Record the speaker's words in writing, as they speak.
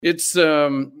It's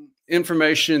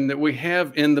information that we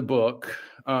have in the book.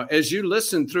 As you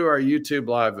listen through our YouTube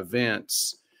live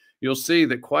events, you'll see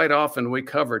that quite often we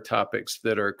cover topics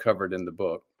that are covered in the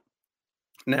book.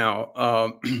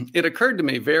 Now, it occurred to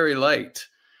me very late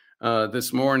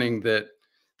this morning that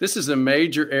this is a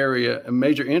major area, a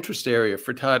major interest area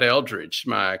for Todd Eldridge,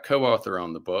 my co-author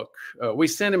on the book. We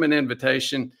sent him an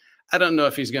invitation. I don't know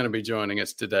if he's going to be joining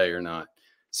us today or not.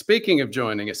 Speaking of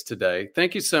joining us today,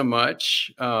 thank you so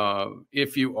much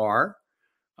if you are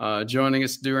joining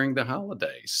us during the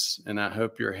holidays, and I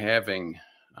hope you're having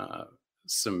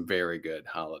some very good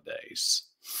holidays.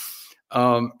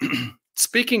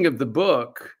 Speaking of the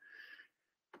book,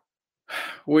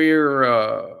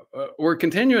 we're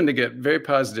continuing to get very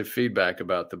positive feedback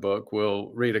about the book. We'll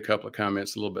read a couple of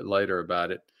comments a little bit later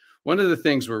about it. One of the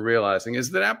things we're realizing is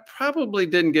that I probably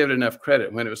didn't give it enough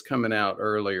credit when it was coming out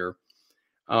earlier.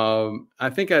 I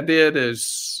think I did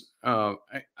as I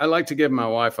like to give my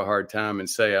wife a hard time and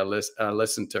say I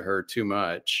listened to her too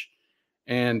much.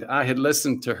 And I had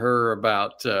listened to her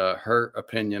about her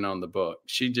opinion on the book.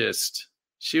 She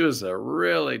was a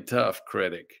really tough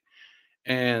critic.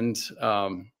 And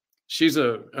she's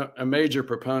a major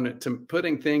proponent to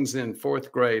putting things in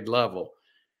fourth grade level.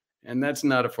 And that's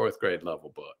not a fourth grade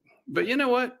level book. But you know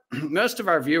what? Most of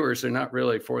our viewers are not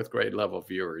really fourth grade level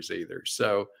viewers either.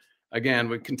 So again,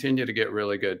 we continue to get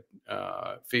really good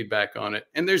feedback on it.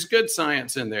 And there's good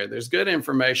science in there. There's good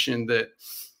information that,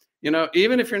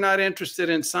 even if you're not interested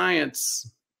in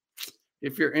science,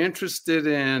 if you're interested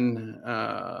in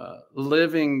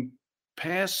living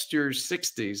past your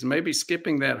 60s, maybe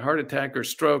skipping that heart attack or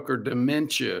stroke or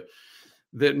dementia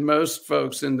that most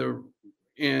folks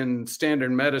in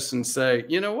standard medicine say,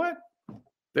 you know what?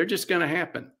 They're just going to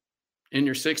happen in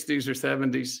your 60s or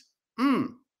 70s.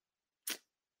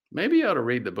 Maybe you ought to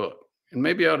read the book, and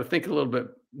maybe you ought to think a little bit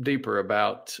deeper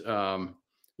about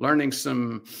learning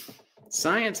some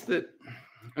science that,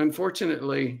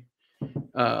 unfortunately,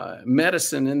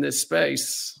 medicine in this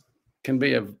space can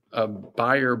be a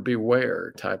buyer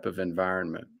beware type of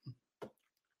environment.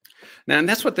 Now, and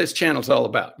that's what this channel is all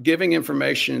about, giving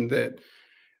information that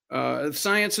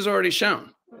science has already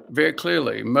shown very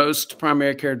clearly. Most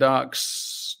primary care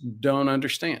docs don't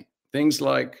understand things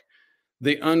like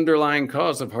the underlying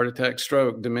cause of heart attack,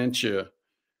 stroke, dementia,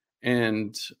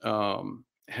 and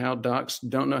how docs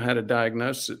don't know how to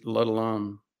diagnose it, let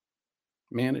alone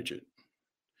manage it.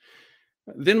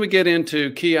 Then we get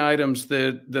into key items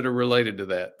that are related to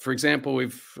that. For example,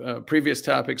 previous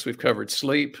topics we've covered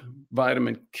sleep,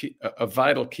 a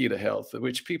vital key to health,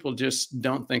 which people just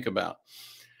don't think about.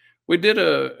 We did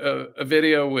a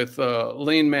video with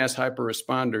lean mass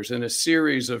hyperresponders and a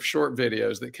series of short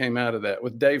videos that came out of that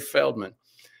with Dave Feldman.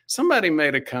 Somebody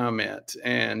made a comment,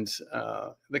 and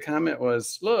the comment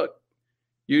was, look,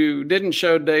 you didn't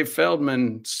show Dave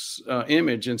Feldman's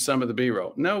image in some of the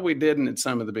B-roll. No, we didn't in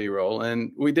some of the B-roll,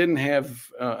 and we didn't have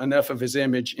enough of his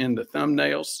image in the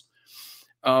thumbnails.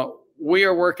 We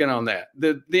are working on that.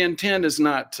 The intent is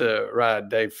not to ride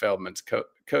Dave Feldman's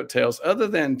coattails, other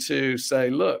than to say,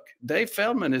 look, Dave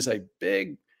Feldman is a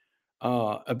big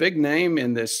name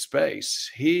in this space.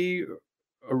 He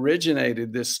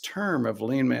originated this term of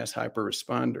lean mass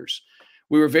hyperresponders.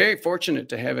 We were very fortunate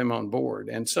to have him on board.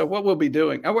 And so what we'll be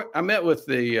doing, I met with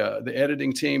the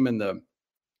editing team and the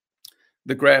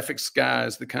graphics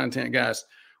guys, the content guys.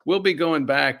 We'll be going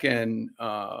back and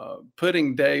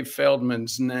putting Dave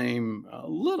Feldman's name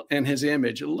and his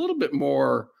image a little bit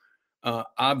more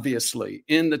obviously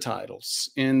in the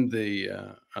titles, in the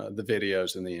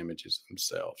videos and the images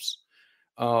themselves.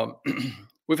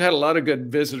 We've had a lot of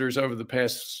good visitors over the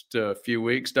past few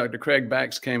weeks. Dr. Craig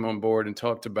Bax came on board and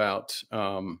talked about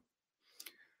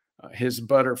his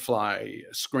butterfly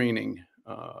screening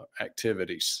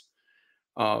activities.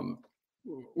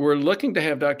 We're looking to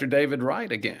have Dr. David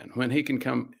Wright again when he can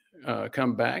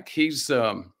come back. He's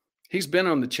been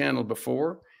on the channel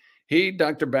before.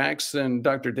 Dr. Bax and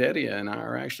Dr. Dedia and I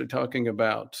are actually talking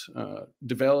about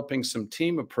developing some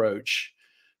team approach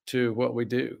to what we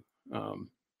do.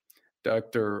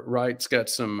 Dr. Wright's got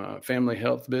some family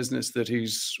health business that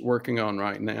he's working on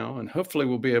right now, and hopefully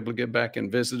we'll be able to get back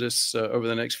and visit us over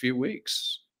the next few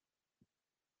weeks.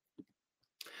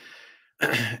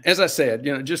 As I said,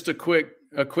 just a quick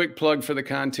plug for the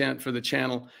content for the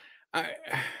channel.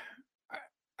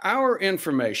 Our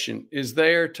information is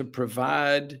there to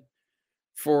provide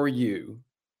for you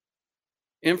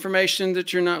information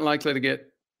that you're not likely to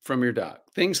get from your doc.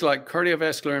 Things like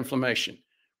cardiovascular inflammation,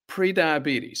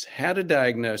 prediabetes, how to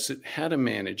diagnose it, how to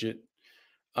manage it,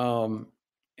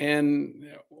 And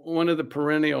one of the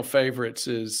perennial favorites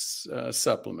is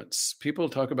supplements. People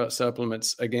talk about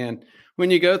supplements. Again,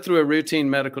 when you go through a routine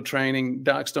medical training,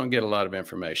 docs don't get a lot of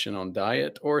information on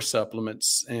diet or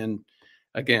supplements. And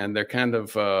again, they're kind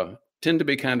of tend to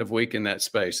be kind of weak in that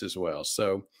space as well.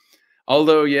 So,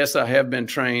 although yes, I have been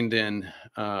trained in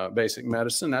basic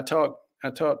medicine, I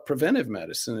taught preventive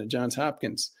medicine at Johns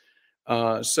Hopkins.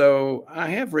 So I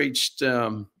have reached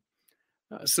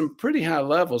some pretty high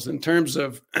levels in terms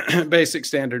of basic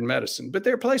standard medicine. But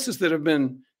there are places that have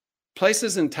been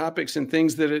places and topics and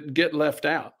things that get left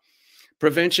out.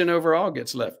 Prevention overall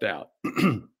gets left out.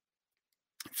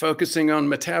 Focusing on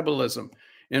metabolism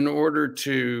in order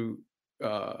to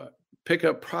pick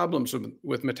up problems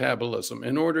with metabolism,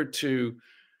 in order to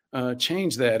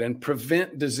change that and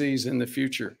prevent disease in the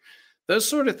future. Those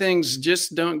sort of things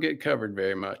just don't get covered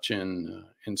very much in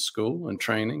school and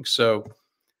training. So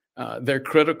they're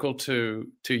critical to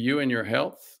you and your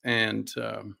health, and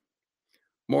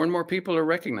more people are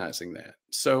recognizing that.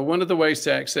 So one of the ways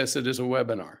to access it is a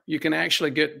webinar. You can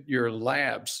actually get your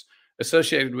labs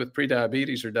associated with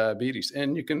prediabetes or diabetes,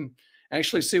 and you can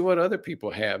actually see what other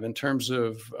people have in terms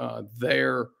of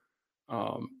their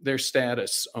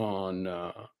status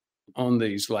on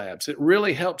these labs. It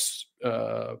really helps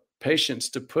patients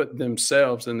to put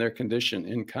themselves and their condition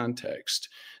in context.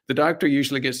 The doctor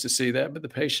usually gets to see that, but the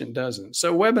patient doesn't.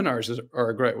 So webinars are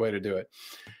a great way to do it.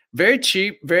 Very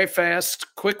cheap, very fast,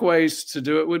 quick ways to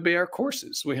do it would be our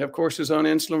courses. We have courses on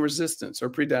insulin resistance or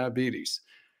prediabetes,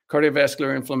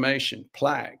 cardiovascular inflammation,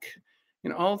 plaque,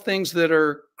 all things that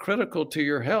are critical to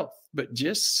your health, but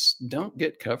just don't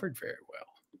get covered very well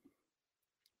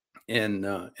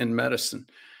in medicine.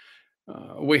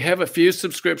 We have a few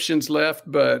subscriptions left,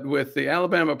 but with the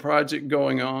Alabama Project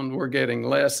going on, we're getting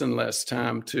less and less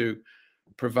time to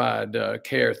provide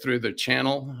care through the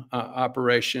channel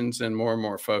operations, and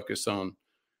more focus on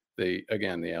the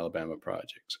Alabama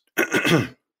Project.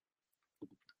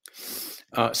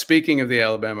 Speaking of the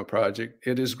Alabama Project,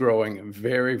 it is growing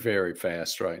very, very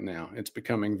fast right now. It's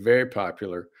becoming very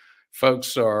popular.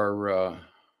 Folks are,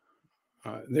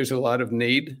 there's a lot of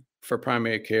need for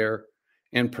primary care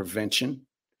and prevention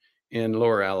in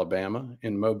Lower Alabama,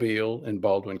 in Mobile, in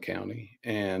Baldwin County.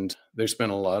 And there's been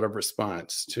a lot of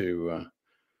response to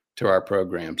our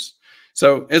programs.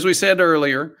 So as we said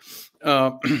earlier,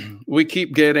 we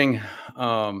keep getting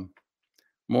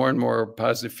more and more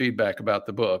positive feedback about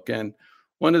the book. And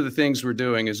one of the things we're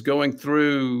doing is going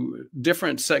through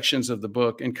different sections of the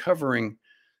book and covering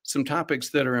some topics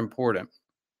that are important.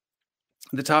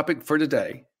 The topic for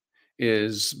today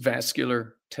is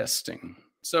vascular testing.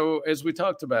 So as we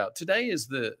talked about, today is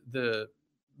the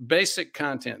basic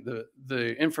content,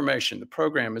 the information, the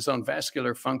program is on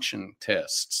vascular function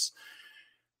tests.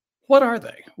 What are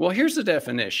they? Well, here's the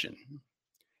definition.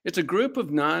 It's a group of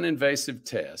non-invasive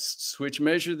tests which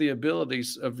measure the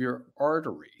abilities of your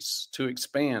arteries to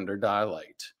expand or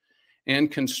dilate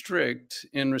and constrict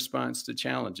in response to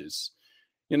challenges.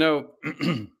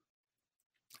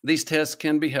 These tests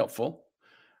can be helpful.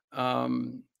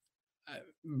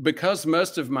 Because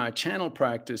most of my channel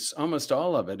practice, almost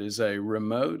all of it is a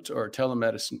remote or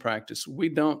telemedicine practice, we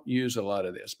don't use a lot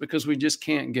of this because we just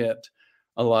can't get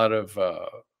a lot of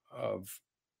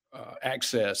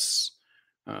access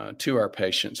to our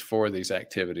patients for these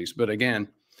activities. But again,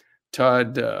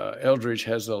 Todd Eldridge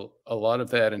has a lot of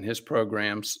that in his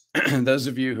programs. Those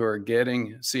of you who are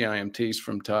getting CIMTs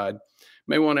from Todd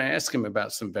may want to ask him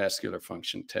about some vascular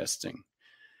function testing.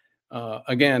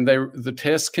 Again, the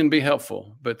tests can be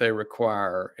helpful, but they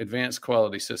require advanced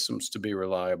quality systems to be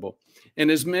reliable.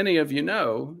 And as many of you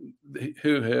know,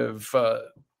 who have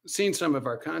seen some of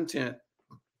our content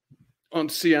on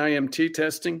CIMT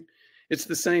testing, it's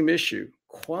the same issue.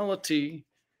 Quality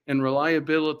and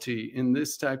reliability in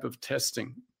this type of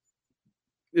testing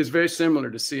is very similar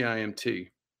to CIMT.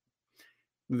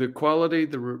 The quality,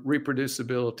 the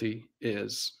reproducibility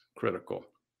is critical.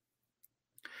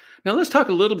 Now, let's talk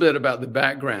a little bit about the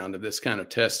background of this kind of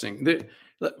testing.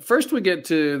 First, we get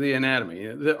to the anatomy.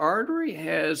 The artery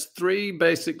has three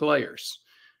basic layers.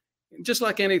 Just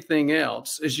like anything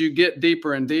else, as you get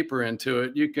deeper and deeper into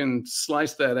it, you can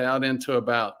slice that out into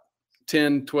about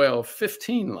 10, 12,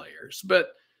 15 layers. But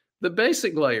the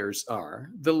basic layers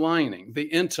are the lining, the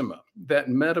intima, that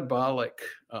metabolic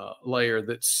layer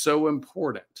that's so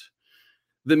important.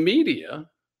 The media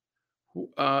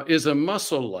is a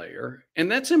muscle layer, and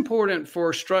that's important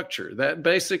for structure. That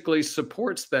basically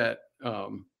supports that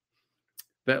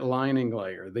lining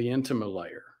layer, the intima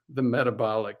layer, the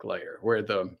metabolic layer, where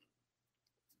the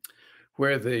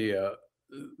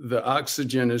the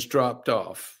oxygen is dropped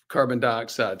off, carbon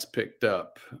dioxide's picked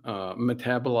up,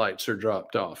 metabolites are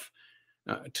dropped off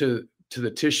to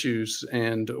the tissues,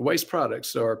 and waste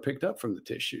products are picked up from the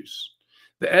tissues.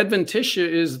 The adventitia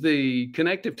is the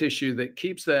connective tissue that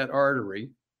keeps that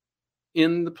artery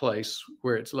in the place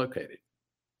where it's located.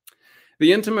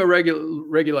 The intima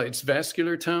regulates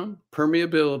vascular tone,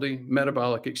 permeability,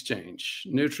 metabolic exchange,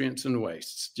 nutrients and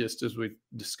wastes, just as we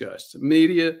discussed.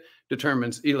 Media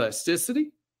determines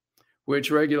elasticity,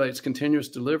 which regulates continuous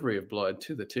delivery of blood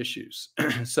to the tissues.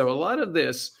 So a lot of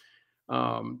this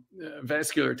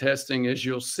vascular testing, as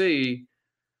you'll see,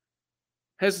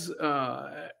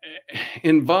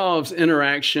 involves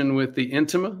interaction with the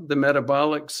intima, the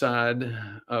metabolic side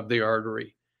of the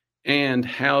artery, and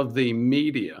how the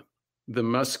media, the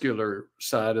muscular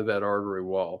side of that artery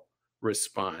wall,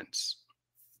 responds.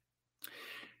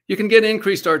 You can get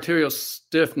increased arterial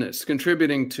stiffness,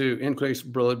 contributing to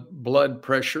increased blood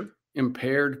pressure,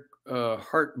 impaired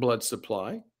heart blood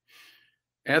supply,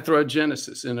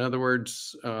 atherogenesis, in other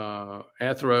words,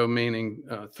 athero meaning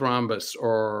thrombus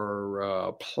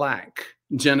or plaque,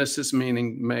 genesis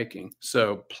meaning making,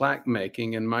 so plaque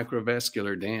making and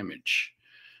microvascular damage.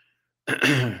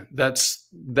 That's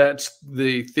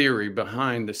the theory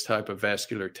behind this type of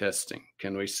vascular testing.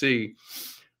 Can we see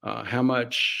how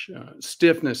much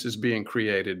stiffness is being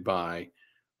created by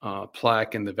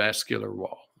plaque in the vascular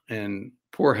wall and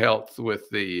poor health with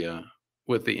the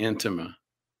intima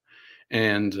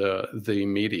and the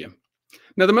media?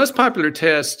 Now, the most popular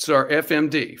tests are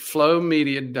FMD,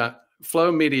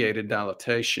 flow-mediated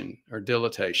dilatation or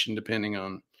dilatation, depending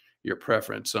on your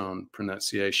preference on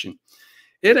pronunciation.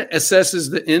 It assesses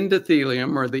the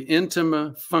endothelium or the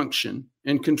intima function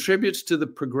and contributes to the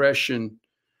progression,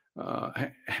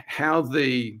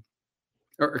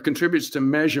 contributes to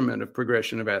measurement of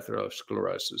progression of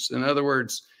atherosclerosis. In other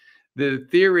words, the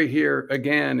theory here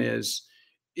again is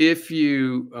if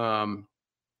you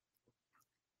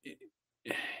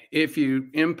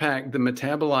impact the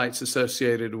metabolites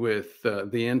associated with the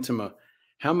intima,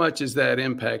 how much is that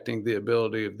impacting the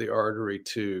ability of the artery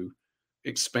to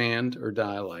expand or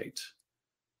dilate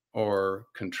or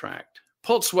contract?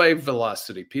 Pulse wave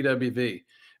velocity, PWV,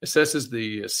 assesses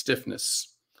the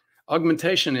stiffness.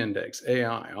 Augmentation index,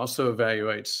 AI, also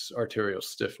evaluates arterial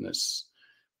stiffness.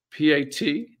 PAT,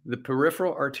 the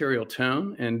peripheral arterial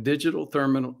tone, and digital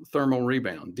thermal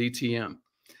rebound, DTM.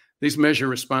 These measure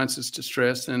responses to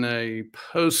stress in a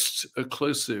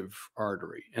post-occlusive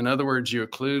artery. In other words, you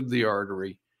occlude the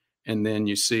artery and then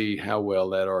you see how well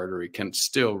that artery can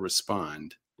still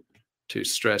respond to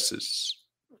stresses.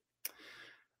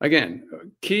 Again,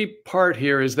 key part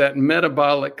here is that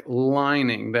metabolic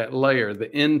lining, that layer, the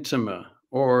intima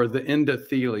or the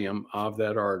endothelium of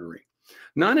that artery.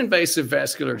 Non-invasive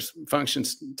vascular function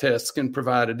tests can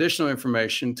provide additional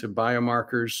information to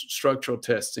biomarkers, structural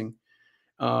testing.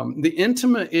 The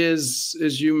intima is,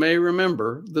 as you may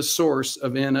remember, the source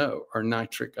of NO, or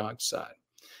nitric oxide.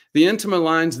 The intima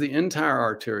lines the entire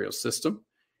arterial system.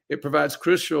 It provides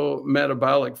crucial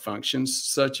metabolic functions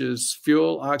such as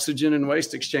fuel, oxygen, and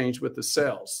waste exchange with the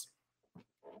cells.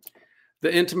 The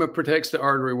intima protects the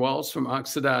artery walls from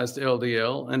oxidized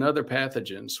LDL and other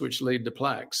pathogens which lead to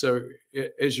plaque. So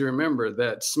as you remember,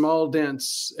 that small,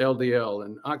 dense LDL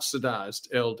and oxidized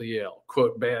LDL,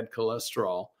 quote, bad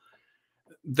cholesterol,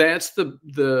 that's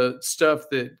the stuff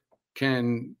that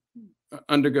can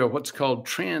undergo what's called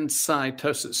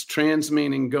transcytosis. Trans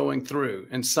meaning going through,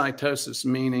 and cytosis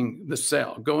meaning the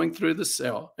cell, going through the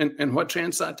cell. And what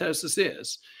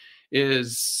transcytosis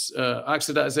is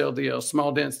oxidized LDL,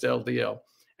 small dense LDL,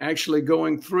 actually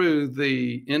going through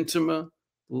the intima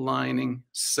lining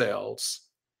cells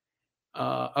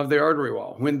of the artery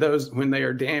wall when they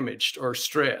are damaged or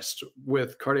stressed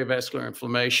with cardiovascular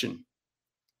inflammation.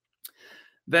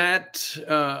 That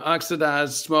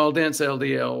oxidized small dense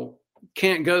LDL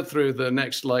can't go through the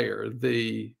next layer,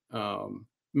 the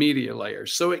media layer.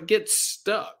 So it gets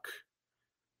stuck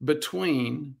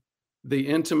between the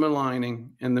intima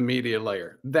lining and the media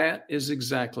layer. That is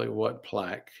exactly what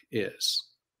plaque is.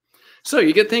 So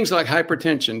you get things like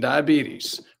hypertension,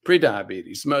 diabetes,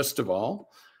 prediabetes, most of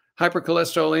all,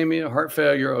 hypercholesterolemia, heart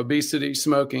failure, obesity,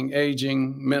 smoking,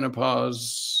 aging,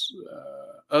 menopause,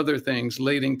 other things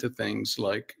leading to things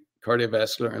like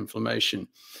cardiovascular inflammation.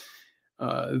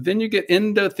 Then you get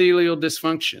endothelial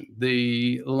dysfunction.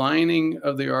 The lining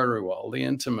of the artery wall, the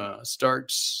intima,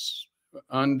 starts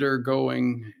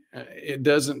undergoing, it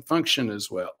doesn't function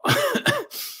as well.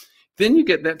 Then you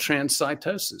get that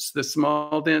transcytosis. The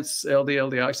small dense LDL,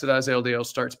 the oxidized LDL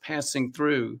starts passing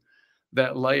through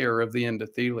that layer of the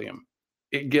endothelium.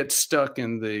 it gets stuck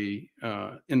in the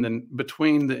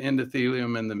between the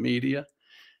endothelium and the media,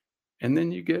 and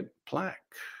then you get plaque.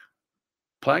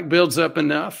 Plaque builds up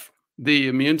enough, the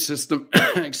immune system,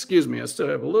 excuse me, I still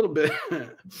have a little bit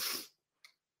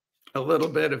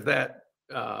of that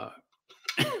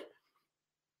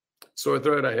sore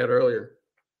throat I had earlier.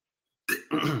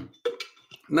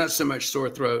 Not so much sore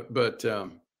throat, but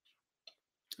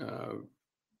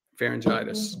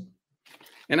pharyngitis.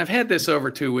 And I've had this over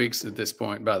 2 weeks at this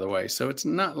point, by the way, so it's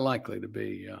not likely to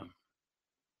be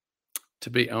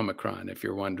Omicron, if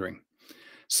you're wondering.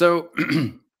 So,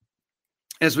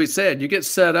 as we said, you get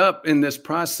set up in this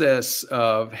process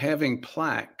of having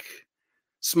plaque,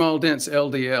 small dense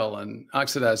LDL and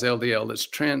oxidized LDL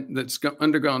that's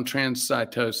undergone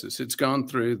transcytosis. It's gone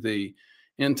through the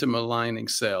intima lining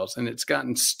cells, and it's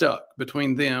gotten stuck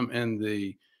between them and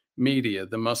the media,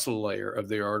 the muscle layer of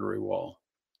the artery wall.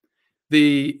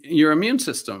 Your immune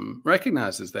system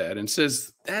recognizes that and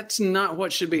says, that's not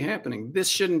what should be happening. This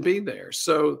shouldn't be there.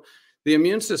 So the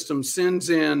immune system sends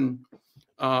in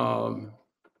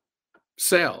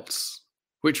cells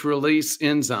which release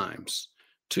enzymes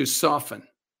to soften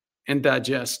and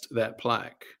digest that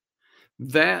plaque.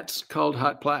 That's called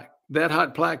hot plaque. That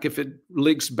hot plaque, if it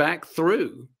leaks back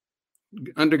through,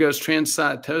 undergoes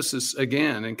transcytosis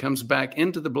again and comes back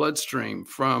into the bloodstream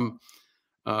from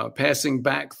passing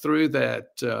back through that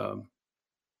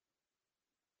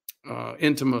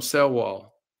intimal cell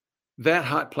wall. That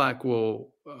hot plaque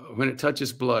will, when it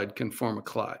touches blood, can form a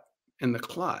clot. And the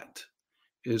clot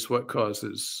is what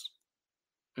causes,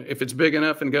 if it's big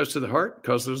enough and goes to the heart, it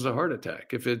causes a heart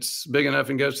attack. If it's big enough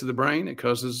and goes to the brain, it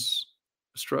causes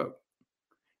a stroke.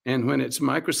 And when it's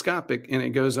microscopic and it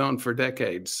goes on for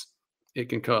decades, it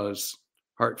can cause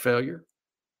heart failure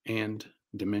and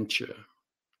dementia.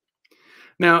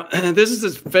 Now, this is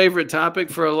a favorite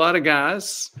topic for a lot of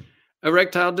guys,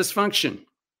 erectile dysfunction.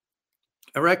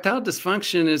 Erectile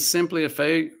dysfunction is simply a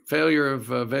failure of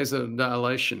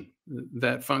vasodilation,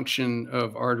 that function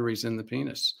of arteries in the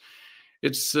penis.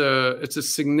 It's a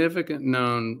significant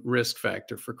known risk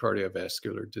factor for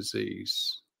cardiovascular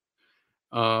disease.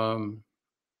 Cialis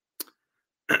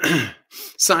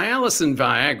and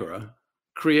Viagra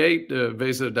create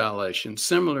vasodilation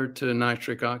similar to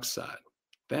nitric oxide.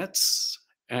 That's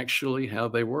actually how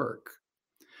they work.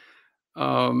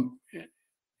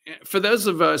 For those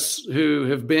of us who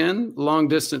have been long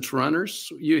distance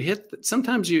runners,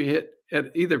 sometimes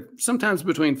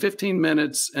between 15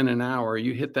 minutes and an hour,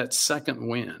 you hit that second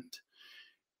wind.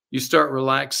 You start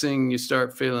relaxing, you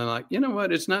start feeling like, you know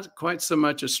what, it's not quite so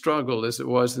much a struggle as it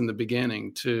was in the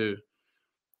beginning to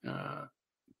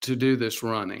do this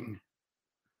running.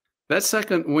 That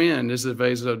second wind is a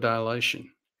vasodilation.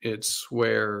 It's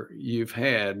where you've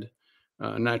had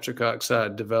nitric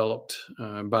oxide developed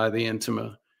by the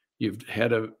intima. You've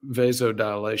had a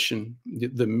vasodilation.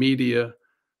 The media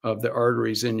of the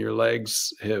arteries in your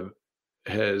legs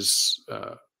has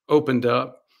opened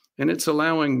up, and it's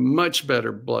allowing much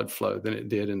better blood flow than it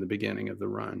did in the beginning of the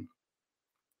run.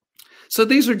 So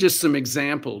these are just some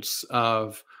examples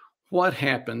of what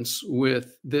happens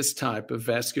with this type of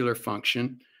vascular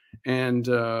function and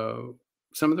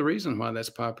some of the reasons why that's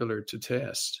popular to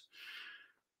test.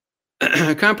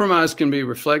 Compromise can be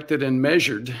reflected and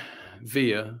measured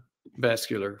via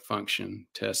vascular function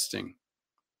testing.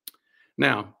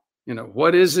 Now,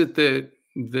 what is it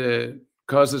that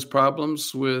causes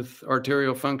problems with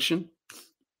arterial function?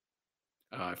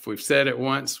 If we've said it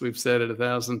once, we've said it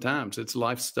 1,000 times. It's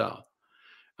lifestyle.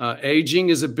 Aging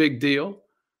is a big deal.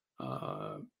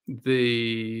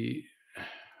 The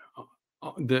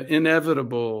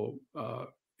inevitable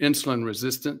insulin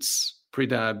resistance,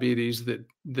 prediabetes that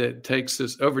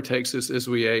overtakes us as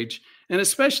we age, and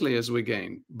especially as we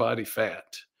gain body fat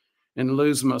and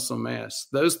lose muscle mass.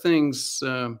 Those things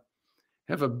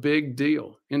have a big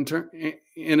deal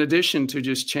in addition to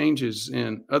just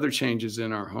other changes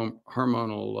in our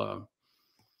hormonal,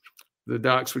 the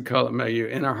docs would call it milieu,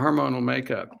 in our hormonal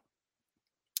makeup.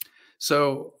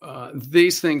 So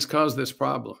these things cause this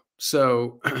problem.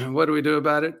 So what do we do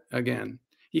about it? Again,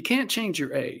 you can't change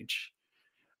your age,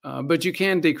 but you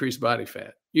can decrease body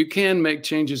fat. You can make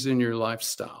changes in your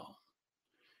lifestyle.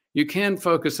 You can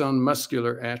focus on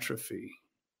muscular atrophy.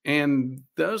 And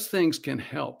those things can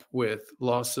help with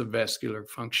loss of vascular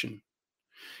function.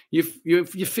 You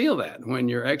feel that when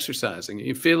you're exercising.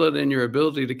 You feel it in your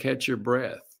ability to catch your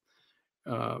breath.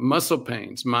 Muscle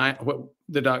pains, what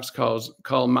the docs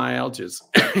call myalgias.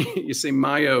 You see,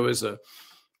 myo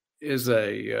is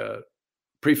a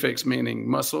prefix meaning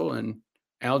muscle, and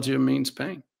algia means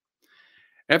pain.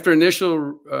 After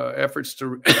initial efforts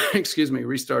to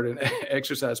restart an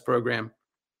exercise program,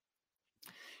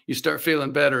 you start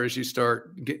feeling better as you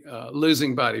start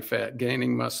losing body fat,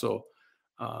 gaining muscle,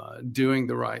 doing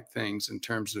the right things in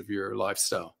terms of your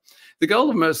lifestyle. The goal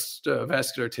of most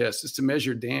vascular tests is to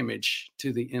measure damage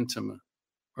to the intima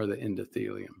or the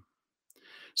endothelium.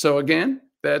 So again,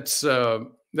 that's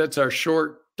our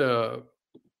short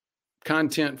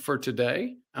content for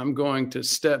today. I'm going to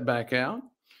step back out.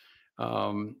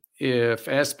 If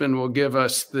Aspen will give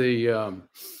us the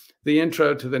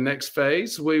intro to the next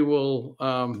phase, we'll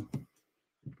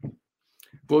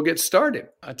get started.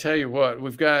 I tell you what,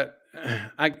 we've got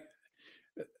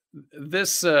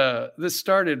this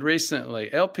started recently.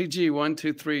 LPG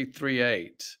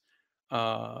 12338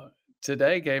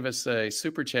 today gave us a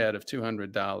super chat of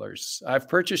 $200. I've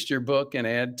purchased your book and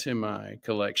add to my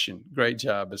collection. Great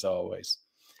job as always.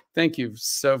 Thank you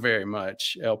so very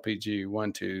much, LPG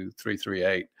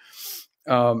 12338.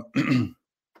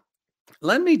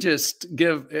 Let me just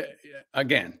give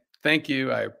again. Thank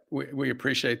you. We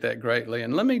appreciate that greatly.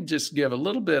 And let me just give a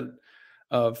little bit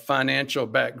of financial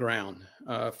background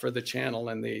for the channel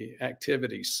and the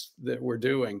activities that we're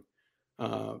doing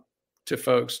to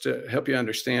folks to help you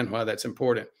understand why that's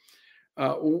important.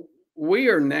 We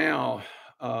are now,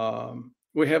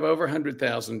 we have over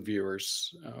 100,000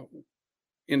 viewers.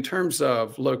 In terms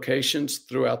of locations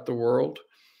throughout the world,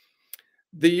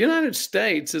 the United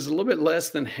States is a little bit less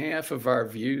than half of our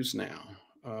views now.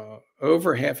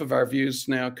 Over half of our views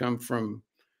now come from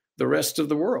the rest of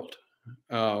the world.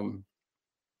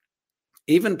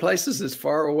 Even places as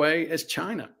far away as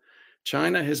China.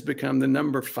 China has become the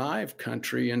number 5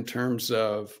 country in terms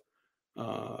of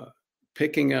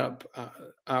picking up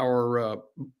our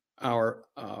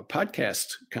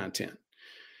podcast content.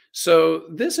 So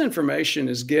this information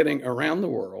is getting around the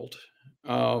world.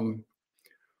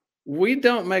 We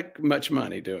don't make much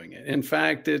money doing it. In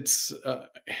fact,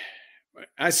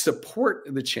 I support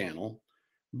the channel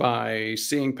by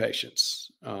seeing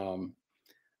patients.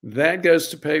 That goes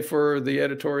to pay for the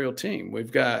editorial team.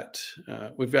 We've got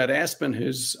Aspen,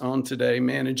 who's on today,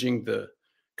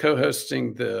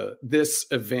 co-hosting this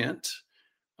event.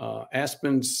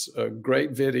 Aspen's a great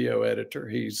video editor.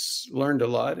 He's learned a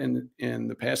lot in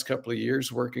the past couple of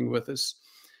years working with us.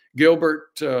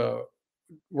 Gilbert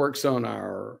works on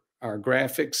our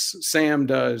graphics. Sam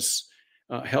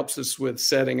helps us with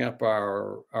setting up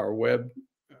our web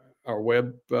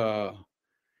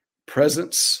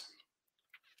presence.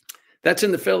 That's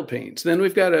in the Philippines. Then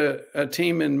we've got a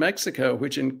team in Mexico,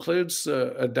 which includes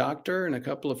a doctor and a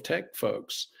couple of tech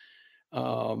folks.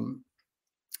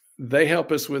 They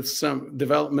help us with some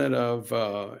development of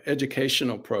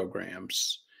educational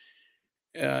programs.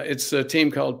 It's a team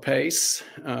called PACE,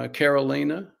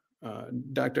 Carolina,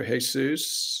 Dr.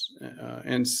 Jesus,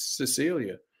 and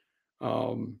Cecilia.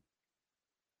 All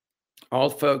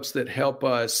folks that help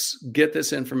us get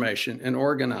this information and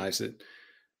organize it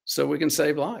so we can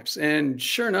save lives. And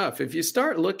sure enough, if you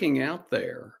start looking out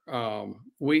there,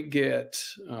 we get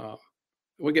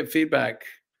feedback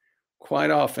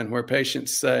quite often where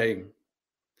patients say,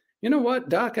 you know what,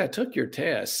 doc, I took your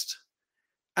test.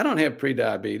 I don't have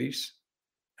prediabetes.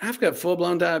 I've got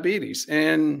full-blown diabetes.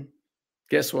 And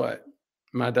guess what?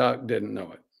 My doc didn't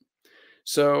know it.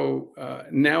 So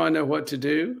now I know what to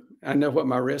do. I know what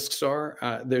my risks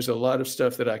are. There's a lot of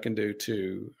stuff that I can do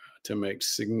to make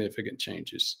significant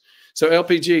changes. So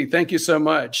LPG, thank you so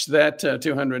much. That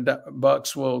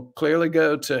 $200 will clearly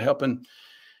go to helping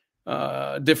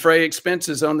defray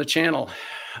expenses on the channel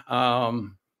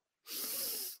and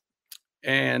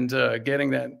getting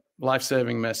that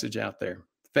life-saving message out there.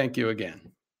 Thank you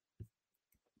again.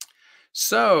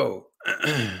 So,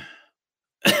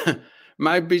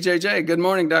 my BJJ, good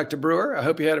morning, Dr. Brewer. I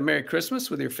hope you had a Merry Christmas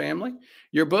with your family.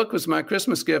 Your book was my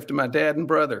Christmas gift to my dad and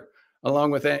brother,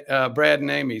 along with Brad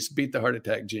and Amy's Beat the Heart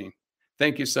Attack Gene.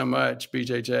 Thank you so much,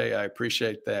 BJJ. I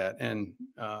appreciate that. And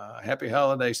happy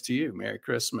holidays to you. Merry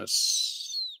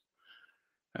Christmas.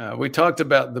 We talked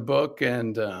about the book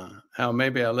and how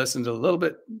maybe I listened a little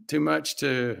bit too much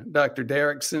to Dr.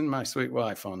 Derrickson, my sweet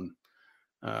wife, on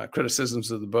criticisms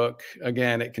of the book.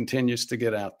 Again, it continues to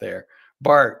get out there.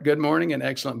 Bart, good morning, an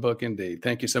excellent book indeed.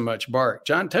 Thank you so much, Bart.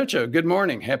 John Tocho, good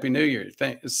morning. Happy New Year.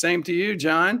 Same to you,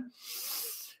 John.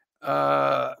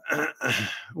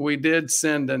 We did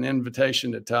send an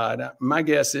invitation to Todd. My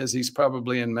guess is he's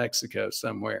probably in Mexico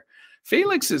somewhere.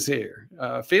 Felix is here.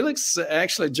 Felix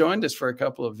actually joined us for a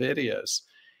couple of videos.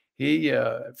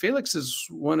 Felix is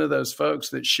one of those folks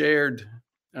that shared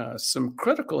some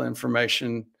critical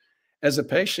information as a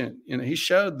patient. You know, he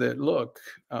showed that, look,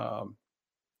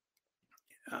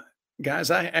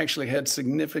 guys, I actually had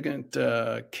significant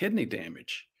kidney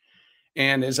damage.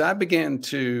 And as I began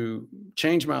to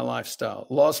changed my lifestyle,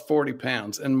 lost 40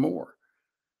 pounds and more.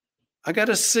 I got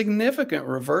a significant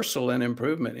reversal and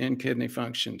improvement in kidney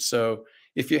function. So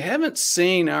if you haven't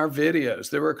seen our videos,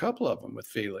 there were a couple of them with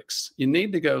Felix. You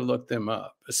need to go look them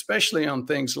up, especially on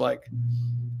things like,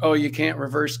 oh, you can't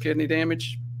reverse kidney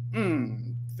damage?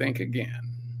 Think again.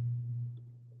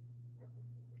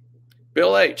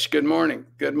 Bill H., good morning.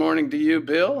 Good morning to you,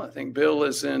 Bill. I think Bill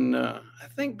is in,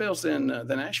 Bill's in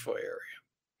the Nashville area.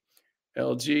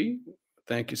 LG,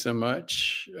 thank you so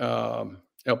much.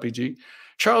 LPG.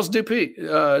 Charles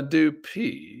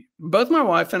Dupee. Both my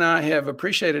wife and I have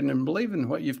appreciated and believe in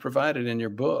what you've provided in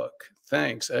your book.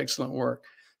 Thanks. Excellent work.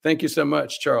 Thank you so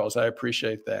much, Charles. I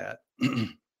appreciate that.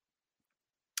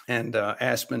 And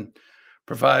Aspen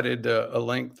provided a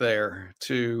link there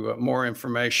to more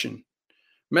information.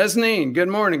 Mezzanine, good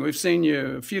morning. We've seen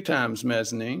you a few times,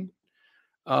 Mezzanine.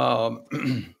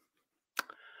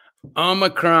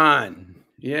 Omicron.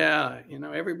 Yeah,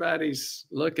 everybody's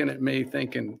looking at me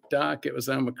thinking, Doc, it was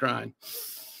Omicron.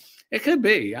 It could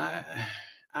be. I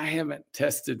haven't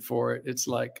tested for it. It's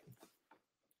like,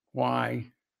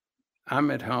 why?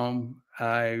 I'm at home.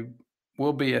 I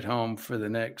will be at home for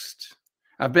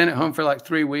I've been at home for like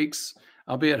 3 weeks.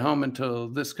 I'll be at home until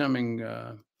this coming,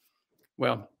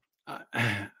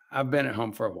 I've been at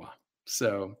home for a while.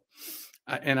 So,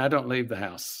 and I don't leave the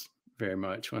house very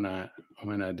much when I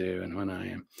do and when I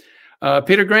am.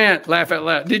 Peter Grant, laugh out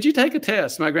loud. Did you take a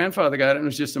test? My grandfather got it and it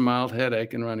was just a mild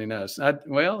headache and runny nose.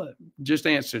 Just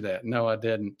answer that. No, I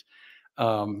didn't.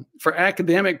 For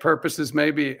academic purposes,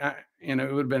 maybe,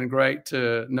 it would have been great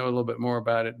to know a little bit more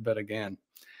about it. But again,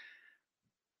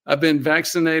 I've been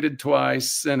vaccinated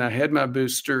twice and I had my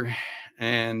booster,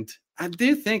 and I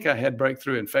do think I had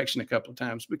breakthrough infection a couple of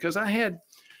times because I had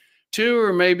 2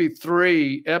 or maybe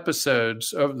 3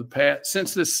 episodes over the past,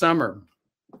 since this summer,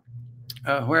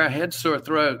 where I had sore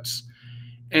throats.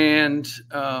 And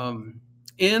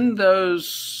in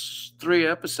those 3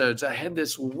 episodes, I had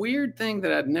this weird thing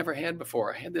that I'd never had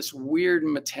before. I had this weird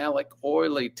metallic,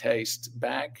 oily taste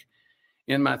back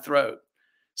in my throat.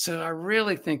 So I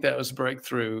really think that was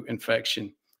breakthrough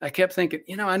infection. I kept thinking,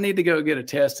 I need to go get a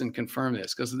test and confirm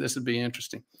this because this would be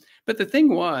interesting. But the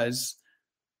thing was,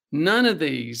 none of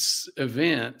these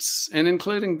events, and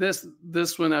including this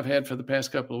one I've had for the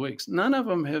past couple of weeks, none of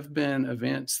them have been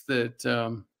events that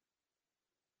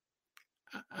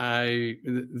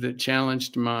that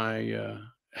challenged my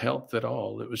health at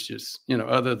all. It was just,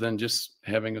 other than just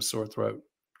having a sore throat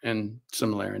and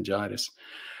some laryngitis.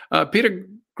 Peter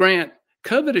Grant,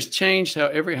 COVID has changed how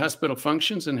every hospital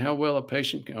functions and how well a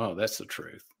patient can. Oh, that's the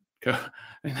truth. And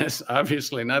that's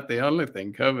obviously not the only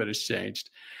thing COVID has changed.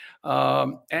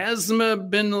 Asma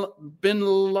bin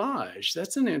Laj.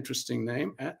 That's an interesting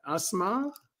name.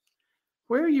 Asma?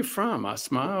 Where are you from,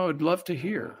 Asma? I would love to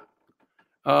hear.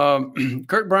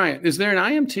 Kurt Bryant, is there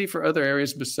an IMT for other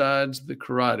areas besides the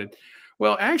carotid?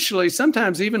 Well, actually,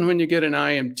 sometimes even when you get an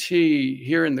IMT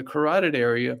here in the carotid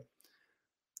area,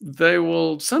 they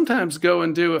will sometimes go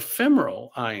and do a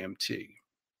femoral IMT.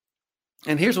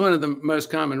 And here's one of the most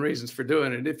common reasons for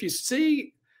doing it. If you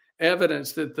see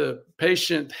evidence that the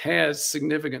patient has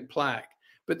significant plaque,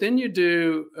 but then you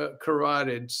do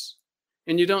carotids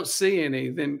and you don't see any,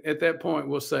 then at that point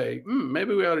we'll say,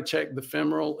 maybe we ought to check the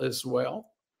femoral as well.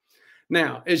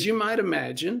 Now, as you might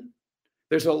imagine,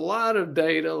 there's a lot of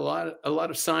data, a lot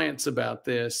of science about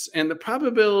this, and the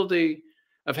probability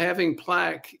of having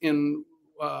plaque in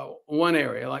one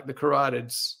area, like the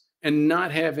carotids, and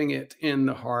not having it in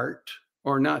the heart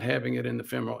or not having it in the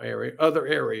femoral area, other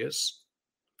areas,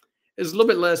 is a little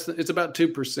bit less than, it's about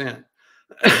 2%.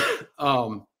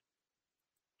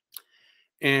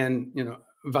 And,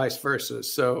 vice versa.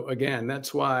 So again,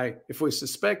 that's why if we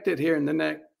suspect it here in the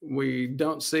neck, we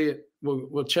don't see it,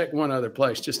 we'll check one other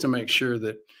place just to make sure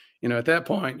that, at that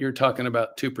point, you're talking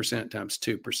about 2% times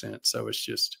 2%. So it's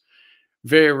just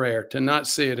very rare to not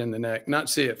see it in the neck, not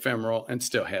see it femoral, and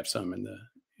still have some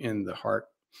in the heart,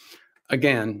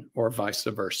 again, or vice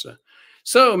versa.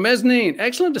 So, Mezzanine,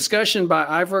 excellent discussion by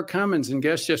Ivor Cummins and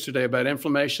guest yesterday about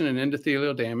inflammation and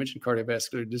endothelial damage and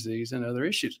cardiovascular disease and other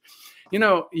issues.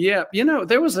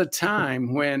 There was a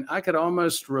time when I could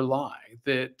almost rely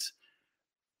that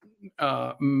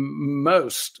the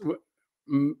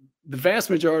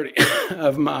vast majority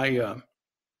of my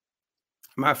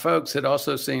my folks had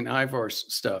also seen Ivor's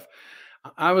stuff.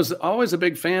 I was always a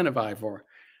big fan of Ivor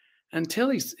until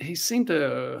he seemed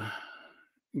to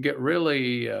get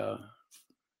really, I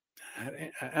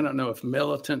don't know if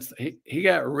militant, he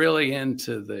got really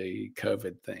into the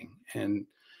COVID thing and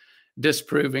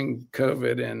disproving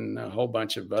COVID and a whole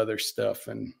bunch of other stuff.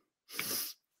 And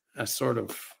I sort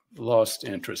of lost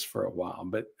interest for a while,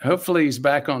 but hopefully he's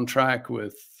back on track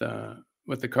with the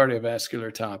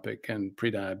cardiovascular topic and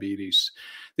prediabetes.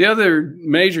 The other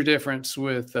major difference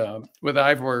with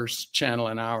Ivor's channel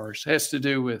and ours has to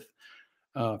do with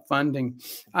funding.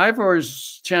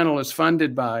 Ivor's channel is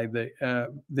funded by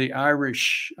the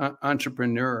Irish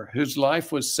entrepreneur whose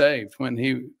life was saved when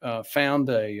he found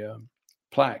a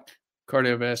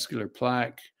cardiovascular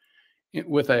plaque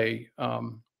with a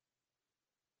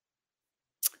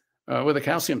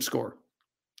calcium score.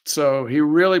 So he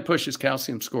really pushes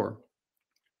calcium score.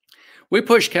 We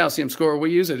push calcium score.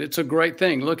 We use it. It's a great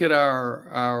thing. Look at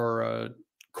our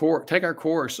take our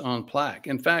course on plaque.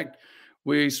 In fact,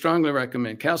 we strongly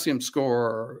recommend calcium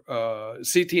score,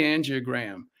 CT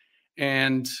angiogram,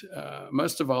 and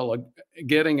most of all,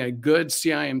 getting a good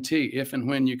CIMT if and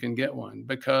when you can get one,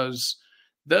 because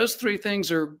those three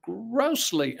things are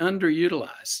grossly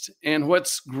underutilized. And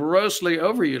what's grossly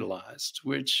overutilized,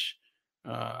 which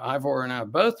Ivor and I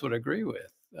both would agree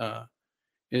with,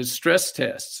 is stress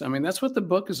tests. I mean, that's what the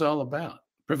book is all about.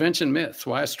 Prevention myths,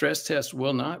 why a stress test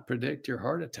will not predict your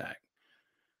heart attack,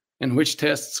 and which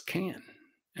tests can.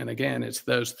 And again, it's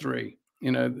those three.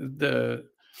 You know,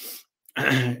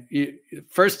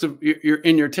 you're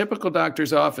in your typical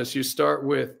doctor's office, you start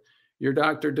with your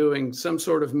doctor doing some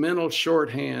sort of mental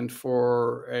shorthand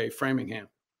for a Framingham,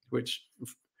 which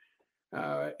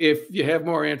if you have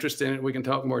more interest in it, we can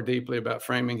talk more deeply about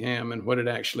Framingham and what it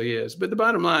actually is. But the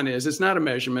bottom line is it's not a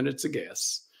measurement, it's a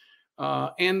guess.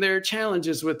 And there are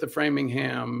challenges with the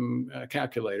Framingham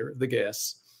calculator, the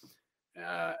guess.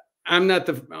 I'm not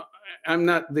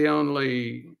the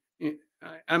only,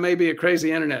 I may be a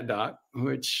crazy internet doc,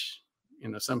 which, you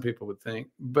know, some people would think,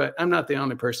 but I'm not the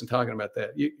only person talking about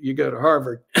that. You go to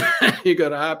Harvard, you go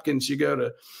to Hopkins, you go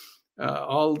to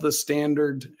all the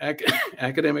standard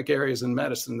academic areas in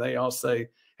medicine, they all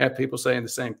have people saying the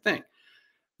same thing.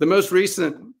 The most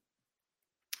recent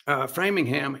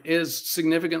Framingham is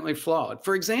significantly flawed.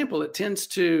 For example, it tends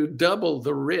to double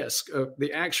the risk of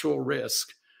the actual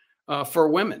risk for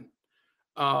women.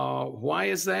 Why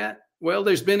is that? Well,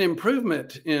 there's been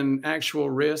improvement in actual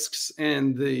risks,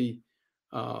 and the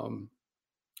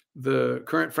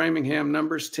current Framingham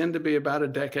numbers tend to be about a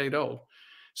decade old.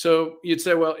 So you'd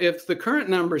say, well, if the current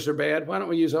numbers are bad, why don't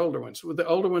we use older ones? Well, the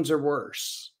older ones are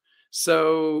worse.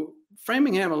 So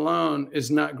Framingham alone is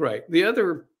not great. The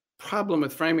other problem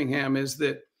with Framingham is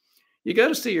that you go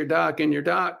to see your doc, and your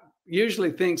doc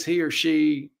usually thinks he or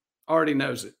she already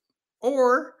knows it.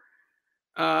 Or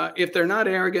if they're not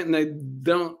arrogant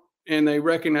and they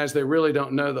recognize they really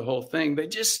don't know the whole thing, they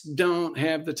just don't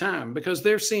have the time, because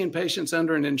they're seeing patients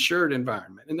under an insured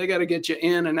environment, and they got to get you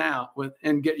in and out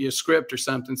and get you a script or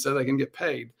something so they can get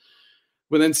paid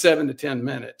within 7 to 10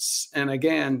 minutes. And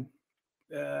again,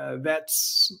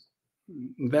 that's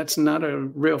not a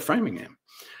real Framingham.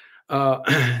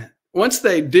 Once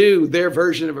they do their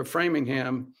version of a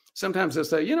Framingham, sometimes they'll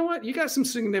say, you know what, you got some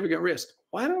significant risk.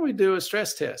 Why don't we do a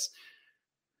stress test?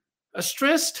 A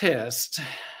stress test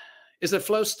is a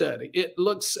flow study. It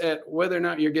looks at whether or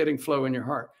not you're getting flow in your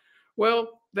heart.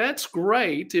 Well, that's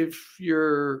great if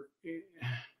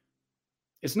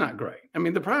it's not great. I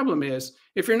mean, the problem is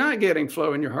if you're not getting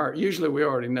flow in your heart, usually we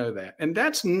already know that. And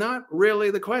that's not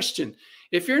really the question.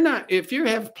 If you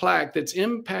have plaque that's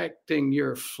impacting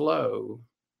your flow,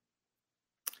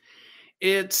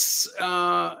 it's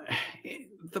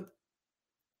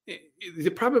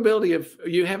the probability of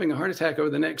you having a heart attack over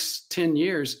the next 10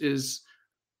 years is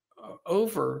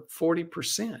over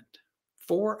 40%,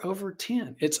 4 over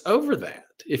 10. It's over that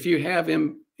if you have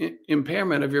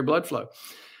impairment of your blood flow.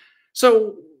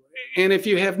 So, and if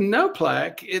you have no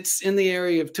plaque, it's in the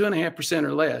area of 2.5%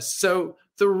 or less. So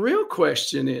the real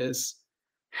question is,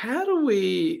 how do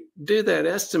we do that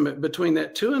estimate between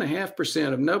that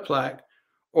 2.5% of no plaque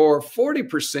or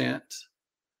 40%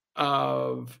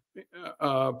 of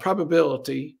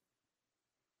probability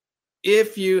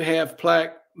if you have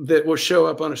plaque that will show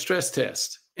up on a stress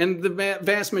test? And the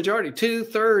vast majority,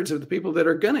 2/3 of the people that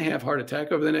are going to have heart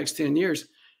attack over the next 10 years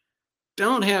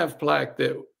don't have plaque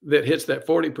that hits that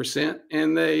 40%,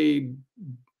 and they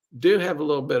do have a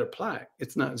little bit of plaque.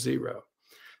 It's not zero.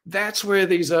 That's where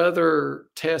these other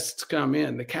tests come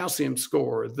in: the calcium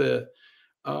score, the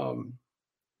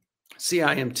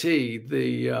CIMT,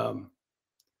 the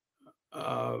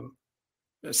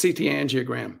CT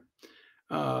angiogram.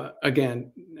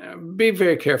 Again, be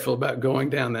very careful about going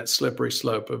down that slippery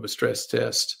slope of a stress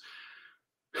test,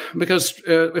 because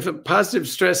if a positive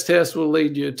stress test will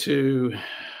lead you to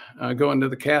go into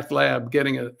the cath lab,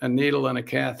 getting a needle and a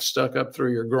cath stuck up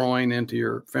through your groin into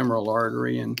your femoral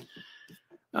artery, and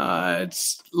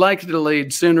it's likely to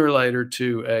lead sooner or later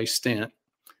to a stent.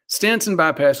 Stents and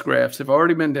bypass grafts have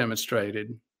already been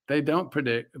demonstrated. They don't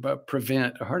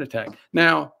prevent a heart attack.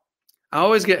 Now, I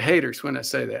always get haters when I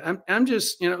say that. I'm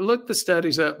just, look the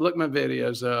studies up, look my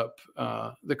videos up,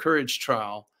 the Courage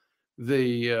trial,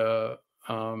 the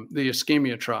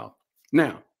ischemia trial.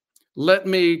 Now, let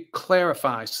me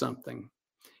clarify something.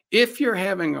 If you're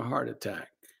having a heart attack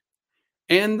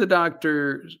and the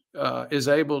doctor is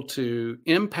able to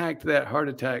impact that heart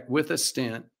attack with a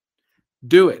stent,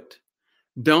 do it.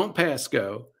 Don't pass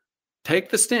go. Take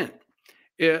the stent.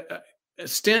 A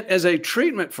stent as a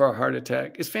treatment for a heart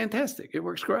attack is fantastic. It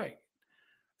works great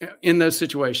in those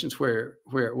situations where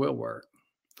it will work.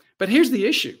 But here's the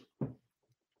issue.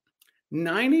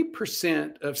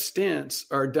 90% of stents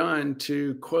are done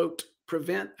to, quote,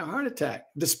 prevent a heart attack,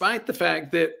 despite the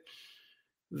fact that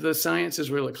the science is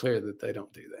really clear that they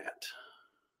don't do that.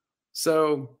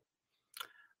 So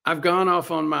I've gone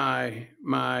off on my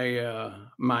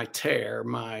tear,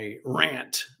 my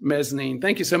rant, Mezzanine.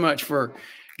 Thank you so much for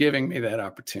giving me that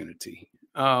opportunity.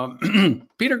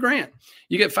 Peter Grant,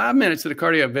 you get 5 minutes at a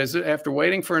cardio visit after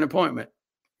waiting for an appointment,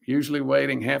 usually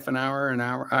waiting half an hour, an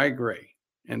hour. I agree.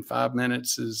 And 5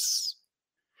 minutes is,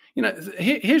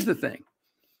 here's the thing.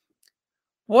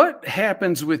 What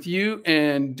happens with you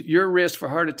and your risk for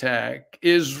heart attack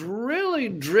is really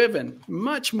driven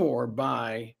much more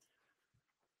by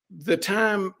the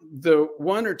time, the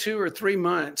 1 or 2 or 3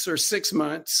 months or 6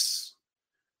 months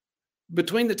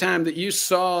between the time that you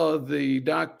saw the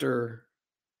doctor,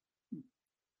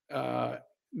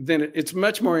 then it's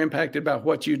much more impacted by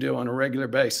what you do on a regular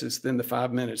basis than the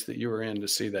 5 minutes that you were in to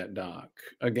see that doc.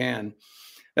 Again,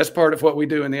 that's part of what we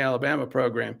do in the Alabama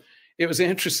program. It was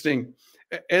interesting.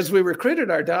 As we recruited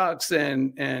our docs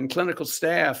and clinical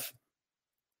staff,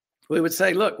 we would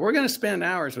say, look, we're going to spend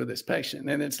hours with this patient.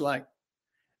 And it's like,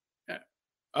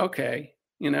 okay,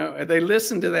 they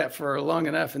listen to that for long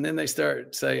enough. And then they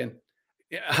start saying,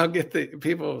 I'll get the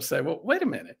people say, well, wait a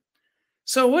minute.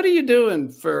 So what are you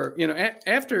doing for,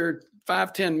 after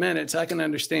 5-10 minutes, I can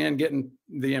understand getting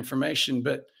the information,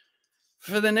 but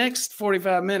for the next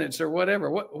 45 minutes or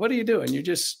whatever, what are you doing? You're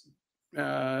just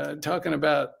talking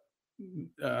about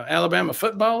Alabama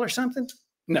football or something?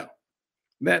 No,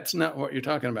 that's not what you're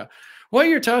talking about. What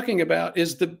you're talking about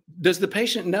is does the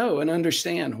patient know and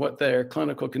understand what their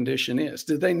clinical condition is?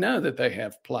 Do they know that they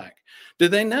have plaque? Do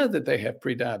they know that they have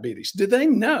prediabetes? Do they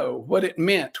know what it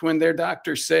meant when their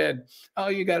doctor said, oh,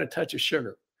 you got a touch of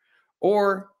sugar?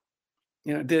 Or,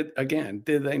 did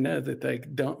they know that they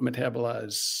don't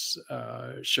metabolize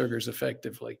sugars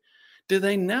effectively? Do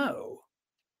they know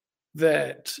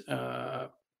that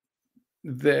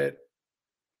that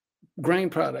grain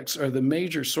products are the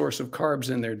major source of carbs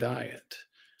in their diet?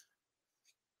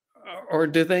 Or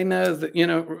do they know that,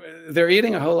 they're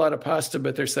eating a whole lot of pasta,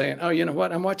 but they're saying, oh, you know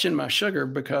what? I'm watching my sugar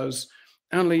because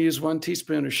I only use 1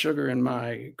 teaspoon of sugar in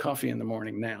my coffee in the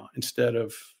morning now instead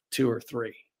of 2 or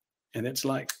 3. And it's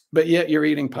like, but yet you're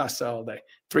eating pasta all day,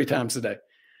 3 times a day.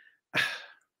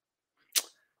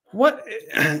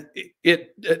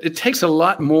 It takes a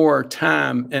lot more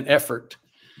time and effort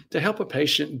to help a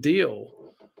patient deal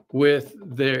with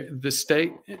the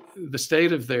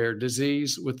state of their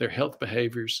disease, with their health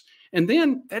behaviors. And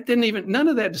then none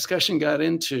of that discussion got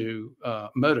into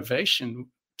motivation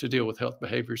to deal with health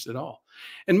behaviors at all.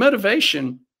 And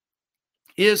motivation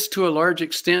is to a large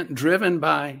extent driven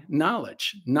by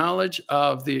knowledge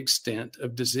of the extent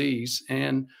of disease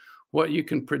and what you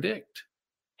can predict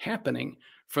happening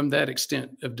from that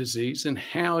extent of disease and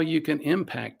how you can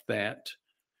impact that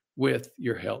with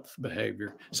your health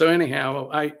behavior. So anyhow,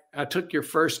 I took your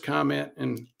first comment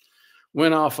and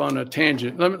went off on a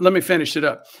tangent. Let me finish it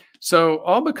up. So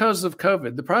all because of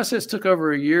COVID, the process took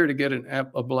over a year to get an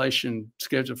ablation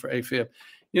scheduled for AFib.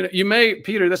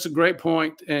 Peter, that's a great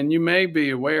point. And you may be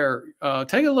aware,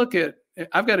 take a look at,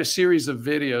 I've got a series of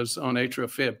videos on atrial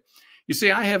fib. You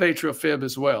see, I have atrial fib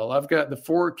as well. I've got the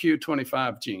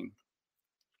 4q25 gene.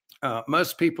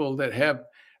 Most people that have,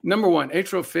 number one,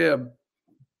 atrial fib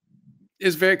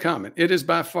is very common. It is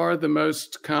by far the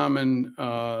most common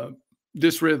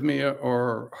dysrhythmia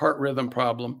or heart rhythm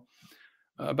problem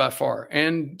by far.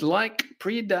 And like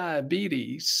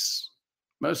prediabetes,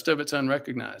 most of it's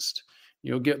unrecognized.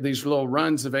 You'll get these little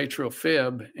runs of atrial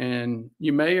fib and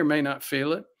you may or may not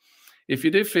feel it. If you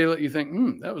do feel it, you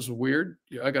think, that was weird.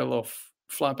 I got a little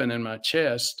flopping in my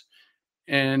chest,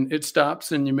 and it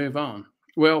stops and you move on.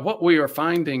 Well, what we are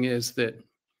finding is that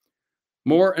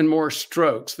more and more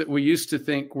strokes that we used to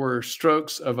think were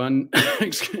strokes of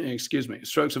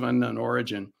strokes of unknown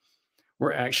origin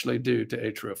were actually due to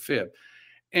atrial fib.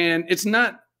 And it's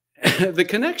not The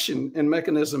connection and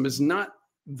mechanism is not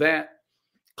that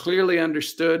clearly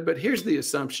understood, but here's the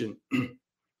assumption.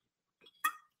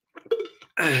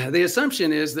 The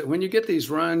assumption is that when you get these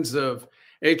runs of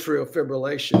atrial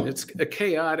fibrillation, it's a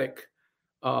chaotic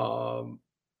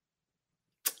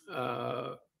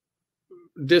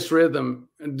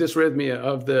dysrhythmia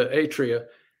of the atria.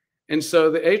 And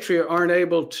so the atria aren't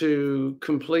able to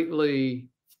completely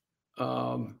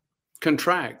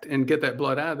contract and get that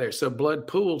blood out of there. So blood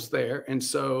pools there. And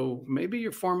so maybe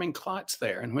you're forming clots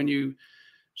there. And when you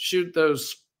shoot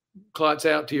those clots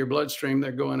out to your bloodstream,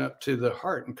 they're going up to the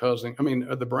heart and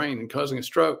the brain and causing a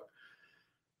stroke.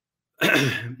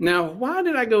 Now, why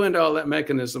did I go into all that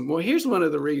mechanism? Well, here's one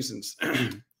of the reasons.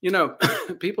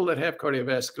 People that have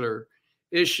cardiovascular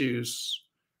issues,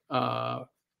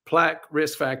 plaque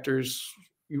risk factors,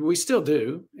 we still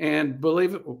do. And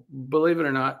believe it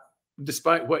or not,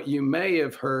 despite what you may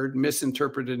have heard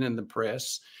misinterpreted in the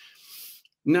press,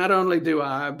 not only do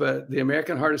I, but the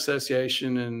American Heart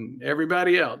Association and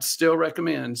everybody else still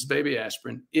recommends baby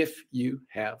aspirin if you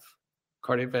have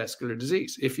cardiovascular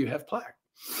disease, if you have plaque.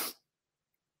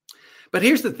 But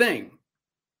here's the thing.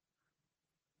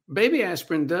 Baby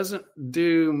aspirin doesn't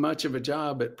do much of a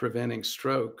job at preventing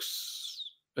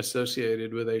strokes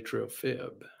associated with atrial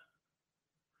fib.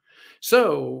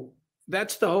 So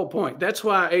that's the whole point. That's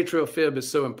why atrial fib is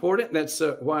so important. That's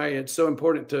why it's so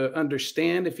important to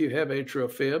understand if you have atrial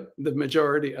fib. The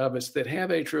majority of us that have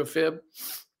atrial fib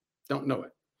don't know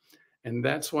it. And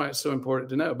that's why it's so important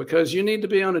to know, because you need to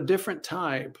be on a different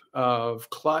type of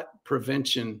clot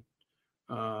prevention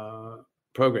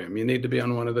program. You need to be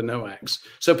on one of the NOACs.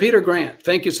 So Peter Grant,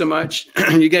 thank you so much.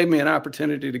 You gave me an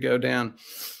opportunity to go down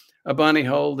a bunny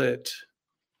hole that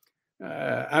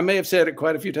I may have said it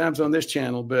quite a few times on this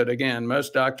channel, but again,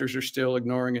 most doctors are still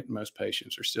ignoring it. And most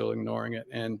patients are still ignoring it.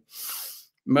 And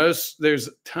most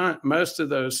of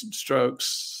those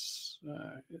strokes,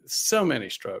 so many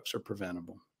strokes are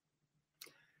preventable.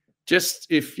 Just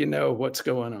if you know what's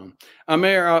going on.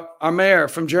 Amer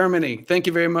from Germany, thank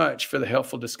you very much for the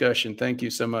helpful discussion. Thank you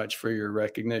so much for your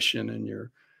recognition and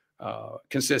your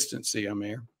consistency,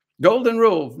 Amer. Golden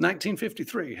Rule,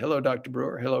 1953. Hello, Dr.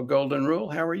 Brewer. Hello, Golden Rule.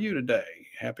 How are you today?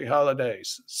 Happy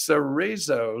holidays.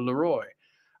 Cerezo Leroy.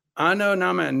 Ano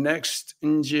naman next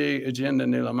NG agenda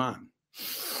nilaman.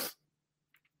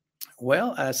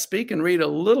 Well, I speak and read a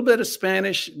little bit of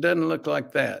Spanish. It doesn't look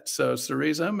like that. So,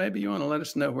 Cerezo, maybe you want to let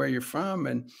us know where you're from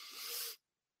and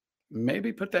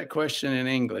maybe put that question in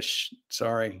English.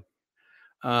 Sorry.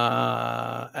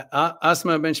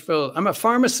 Asma Benchfield. I'm a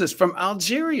pharmacist from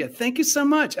Algeria. Thank you so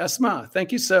much, Asma.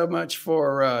 Thank you so much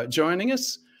for joining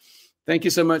us. Thank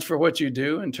you so much for what you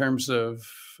do in terms of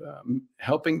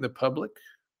helping the public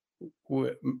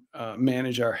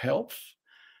manage our health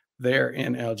there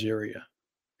in Algeria.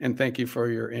 And thank you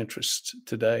for your interest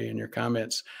today and your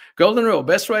comments. Golden Rule,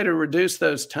 best way to reduce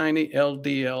those tiny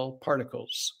LDL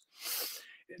particles.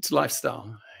 It's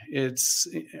lifestyle. It's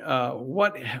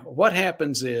what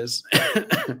happens is,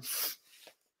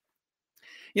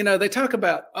 they talk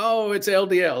about, it's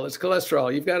LDL, it's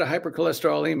cholesterol. You've got a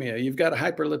hypercholesterolemia, you've got a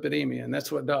hyperlipidemia, and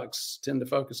that's what docs tend to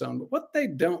focus on. But what they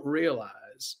don't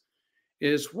realize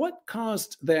is what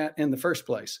caused that in the first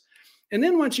place. And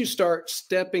then once you start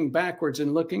stepping backwards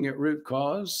and looking at root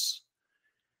cause,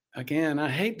 again, I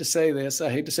hate to say this, I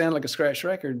hate to sound like a scratch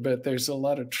record, but there's a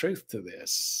lot of truth to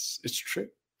this. It's true.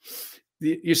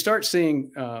 You start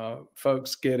seeing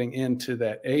folks getting into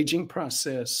that aging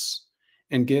process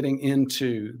and getting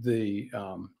into the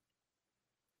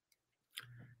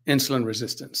insulin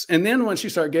resistance. And then once you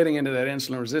start getting into that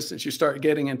insulin resistance, you start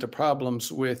getting into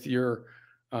problems with your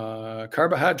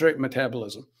carbohydrate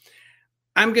metabolism.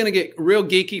 I'm going to get real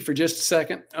geeky for just a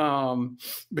second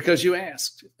because you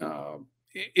asked.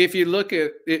 If you look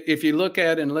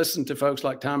at and listen to folks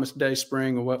like Thomas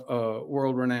Dayspring, a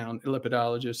world-renowned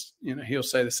lipidologist, he'll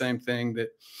say the same thing that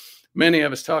many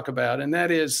of us talk about, and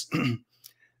that is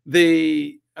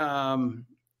the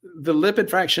lipid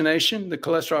fractionation, the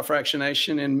cholesterol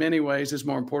fractionation, in many ways is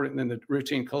more important than the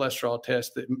routine cholesterol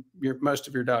test that most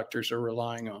of your doctors are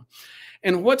relying on.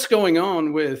 And what's going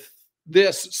on with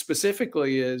this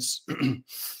specifically is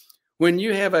when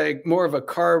you have more of a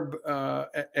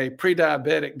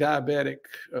pre-diabetic, diabetic,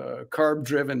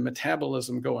 carb-driven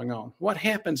metabolism going on, what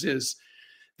happens is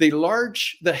the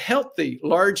healthy,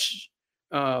 large,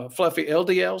 fluffy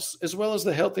LDLs, as well as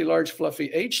the healthy, large, fluffy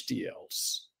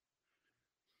HDLs,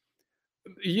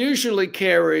 usually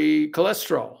carry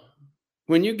cholesterol.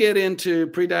 When you get into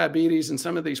prediabetes and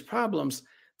some of these problems,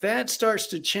 that starts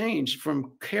to change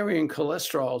from carrying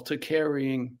cholesterol to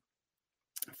carrying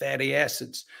fatty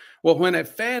acids. Well, when a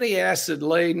fatty acid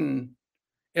laden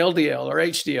LDL or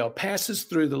HDL passes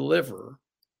through the liver,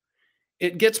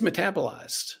 it gets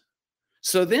metabolized.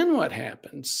 So then what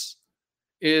happens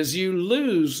is you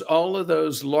lose all of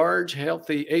those large,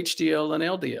 healthy HDL and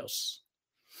LDLs.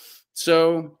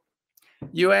 So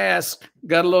you ask,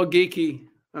 got a little geeky,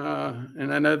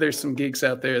 and I know there's some geeks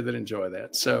out there that enjoy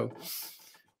that. So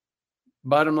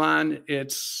bottom line,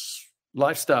 it's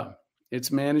lifestyle.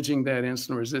 It's managing that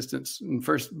insulin resistance. And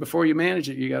first, before you manage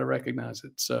it, you got to recognize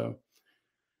it. So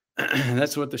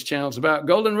that's what this channel is about.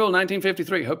 Golden Rule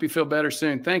 1953. Hope you feel better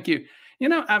soon. Thank you. You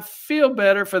know, I feel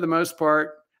better for the most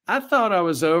part. I thought I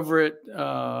was over it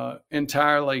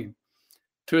entirely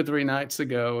 2 or 3 nights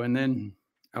ago. And then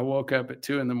I woke up at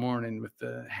 2 a.m. with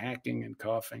the hacking and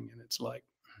coughing. And it's like,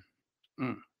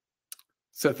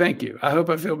 So thank you. I hope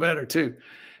I feel better too.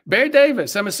 Barry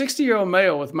Davis, I'm a 60-year-old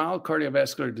male with mild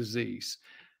cardiovascular disease.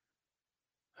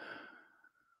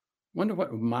 Wonder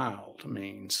what mild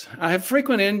means. I have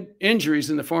frequent injuries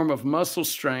in the form of muscle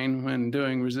strain when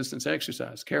doing resistance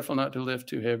exercise. Careful not to lift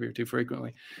too heavy or too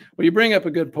frequently. Well, you bring up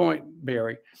a good point,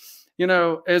 Barry. You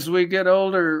know, as we get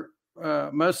older,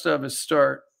 most of us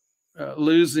start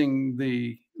losing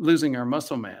our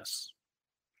muscle mass.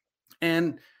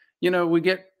 And, you know, we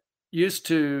get used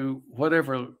to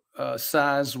whatever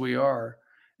size we are.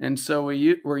 And so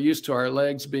we're used to our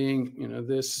legs being, you know,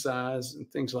 this size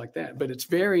and things like that. But it's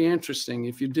very interesting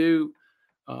if you do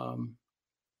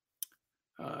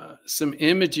some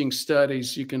imaging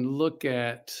studies, you can look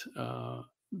at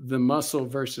the muscle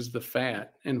versus the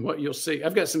fat. And what you'll see,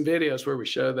 I've got some videos where we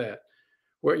show that.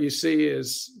 What you see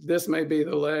is this may be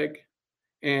the leg,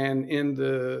 and in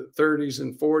the 30s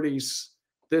and 40s,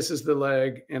 this is the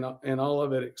leg, and all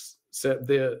of it except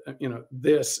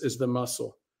this is the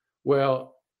muscle.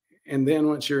 Well, and then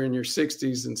once you're in your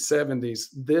 60s and 70s,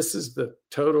 this is the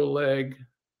total leg,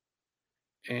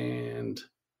 and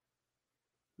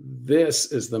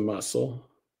this is the muscle,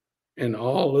 and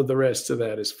all of the rest of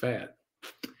that is fat.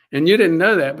 And you didn't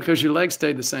know that because your legs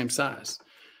stayed the same size.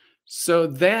 So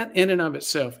that in and of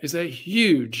itself is a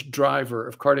huge driver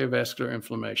of cardiovascular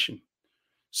inflammation.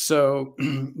 So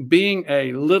being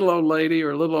a little old lady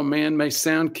or a little old man may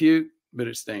sound cute, but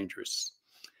it's dangerous.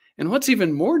 And what's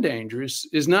even more dangerous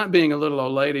is not being a little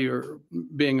old lady or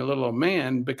being a little old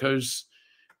man, because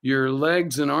your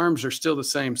legs and arms are still the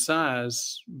same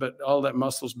size, but all that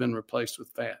muscle's been replaced with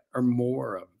fat, or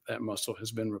more of that muscle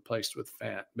has been replaced with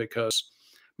fat, because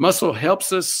muscle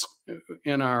helps us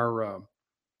in our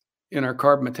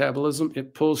carb metabolism.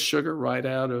 It pulls sugar right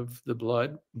out of the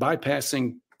blood,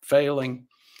 bypassing failing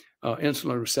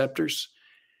insulin receptors.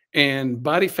 And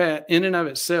body fat in and of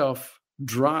itself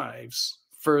drives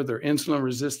further insulin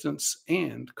resistance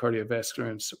and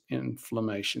cardiovascular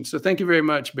inflammation. So thank you very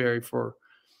much, Barry, for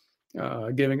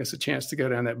giving us a chance to go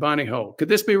down that bunny hole. Could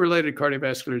this be related to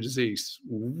cardiovascular disease?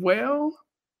 Well,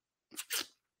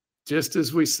 just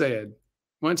as we said,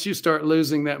 once you start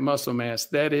losing that muscle mass,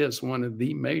 that is one of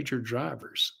the major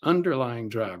drivers, underlying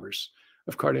drivers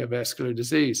of cardiovascular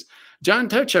disease. John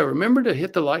Tocho, remember to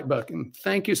hit the like button.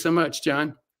 Thank you so much,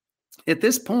 John. At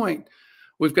this point,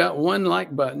 we've got one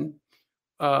like button.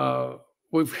 At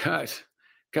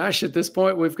this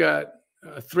point, we've got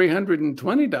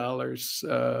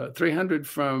 $320, 300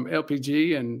 from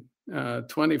LPG and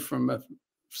 20 from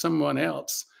someone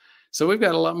else. So we've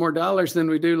got a lot more dollars than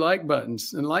we do like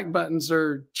buttons, and like buttons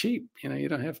are cheap. You know, you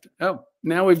don't have to. Oh,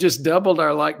 now we've just doubled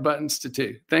our like buttons to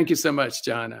 2. Thank you so much,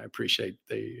 John. I appreciate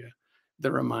the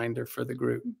reminder for the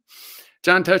group.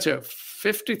 John Tocho,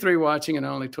 53 watching and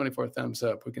only 24 thumbs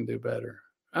up. We can do better.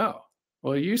 Oh,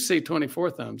 well, you see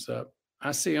 24 thumbs up.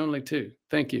 I see only 2.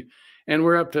 Thank you. And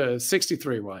we're up to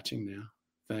 63 watching now.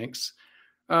 Thanks.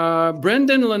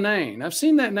 Brendan Lenane. I've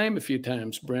seen that name a few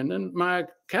times, Brendan. My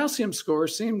calcium score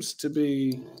seems to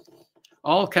be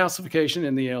all calcification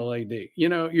in the LAD. You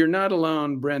know, you're not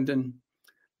alone, Brendan.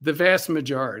 The vast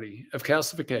majority of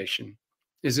calcification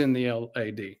is in the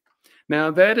LAD.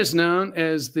 Now, that is known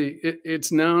as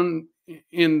it's known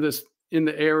in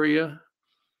the area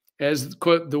as,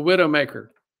 quote, the widowmaker.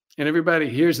 And everybody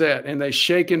hears that and they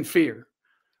shake in fear.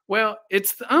 Well,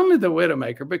 it's only the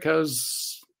widowmaker,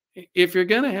 because if you're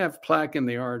going to have plaque in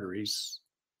the arteries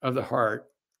of the heart,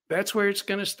 that's where it's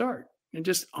going to start, and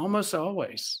just almost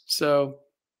always. So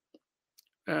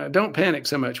don't panic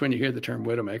so much when you hear the term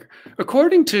widowmaker.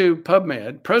 According to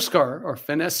PubMed, Proscar, or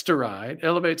finasteride,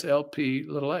 elevates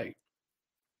Lp(a).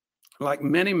 Like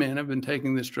many men have been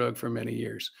taking this drug for many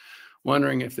years,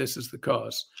 wondering if this is the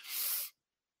cause.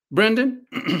 Brendan,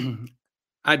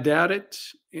 I doubt it.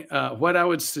 What I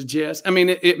would suggest, I mean,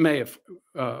 it may have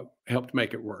helped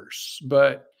make it worse,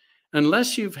 but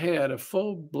unless you've had a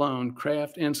full-blown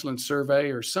Kraft insulin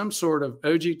survey or some sort of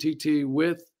OGTT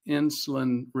with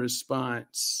insulin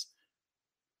response,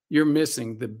 you're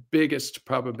missing the biggest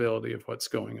probability of what's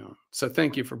going on. So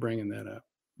thank you for bringing that up,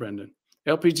 Brendan.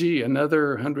 LPG,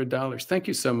 another $100. Thank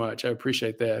you so much. I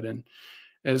appreciate that. And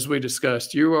as we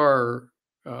discussed, you are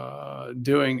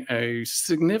doing a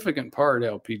significant part,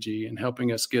 LPG, in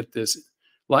helping us get this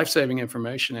life-saving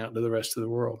information out to the rest of the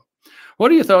world.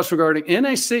 What are your thoughts regarding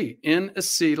NAC,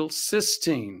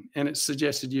 N-acetylcysteine, and its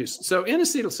suggested use? So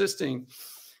N-acetylcysteine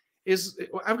is,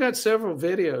 I've got several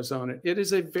videos on it.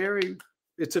 It's a very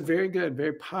good,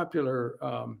 very popular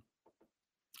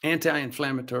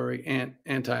anti-inflammatory and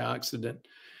antioxidant.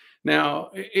 Now,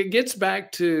 it gets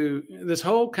back to this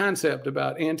whole concept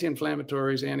about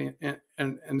anti-inflammatories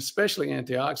and especially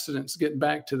antioxidants, get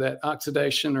back to that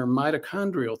oxidation or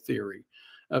mitochondrial theory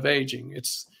of aging.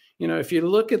 It's, if you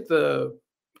look at the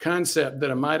concept that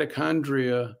a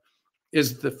mitochondria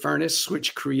is the furnace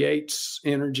which creates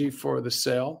energy for the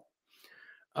cell,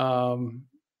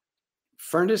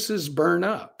 furnaces burn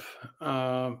up.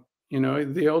 For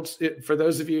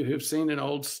those of you who've seen an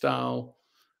old style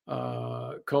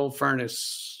coal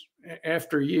furnace,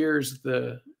 after years,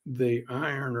 the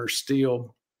iron or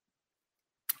steel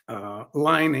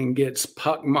lining gets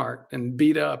pockmarked and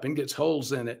beat up and gets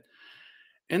holes in it.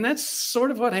 And that's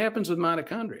sort of what happens with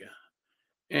mitochondria.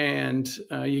 And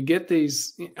you get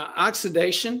these,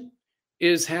 oxidation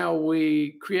is how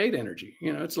we create energy.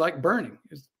 It's like burning.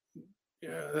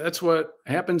 That's what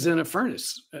happens in a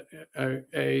furnace.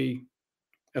 A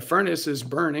furnace is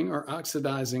burning or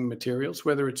oxidizing materials,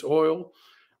 whether it's oil,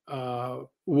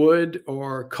 wood,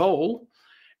 or coal.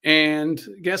 And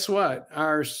guess what?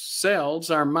 Our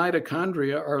cells, our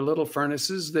mitochondria, are little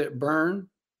furnaces that burn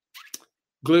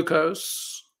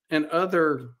glucose and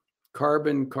other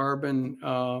carbon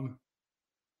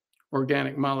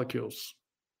organic molecules.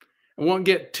 I won't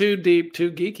get too deep,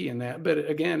 too geeky in that, but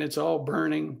again, it's all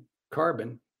burning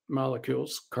carbon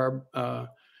molecules,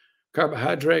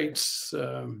 carbohydrates,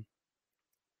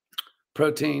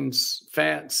 proteins,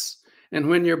 fats. And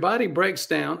when your body breaks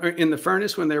down, or in the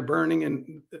furnace, when they're burning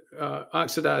and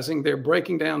oxidizing, they're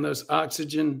breaking down those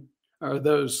oxygen or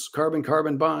those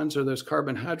carbon-carbon bonds or those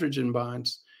carbon-hydrogen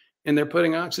bonds, and they're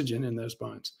putting oxygen in those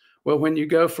bonds. Well, when you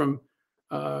go from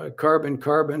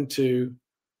carbon-carbon to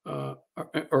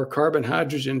or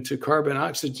carbon-hydrogen to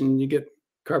carbon-oxygen, you get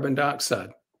carbon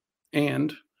dioxide.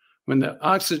 And when the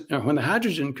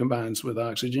hydrogen combines with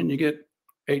oxygen, you get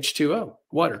H2O,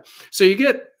 water. So you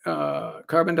get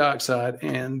carbon dioxide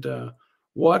and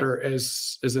water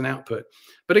as an output.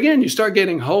 But again, you start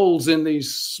getting holes in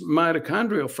these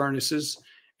mitochondrial furnaces,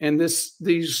 and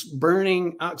these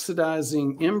burning,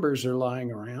 oxidizing embers are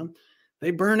lying around.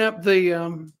 They burn up they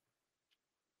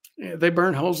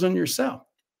burn holes in your cell,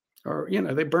 or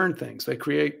they burn things. They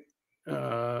create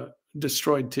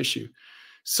destroyed tissue.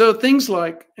 So things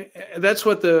like that's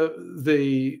what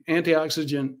the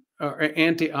antioxidant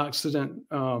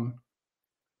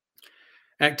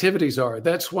activities are.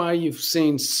 That's why you've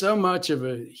seen so much of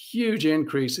a huge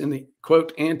increase in the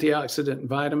quote antioxidant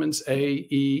vitamins A,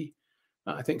 E,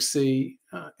 I think C.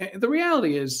 The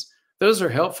reality is those are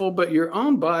helpful, but your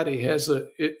own body has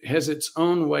its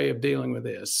own way of dealing with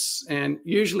this. And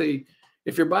usually,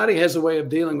 if your body has a way of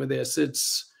dealing with this,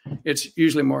 it's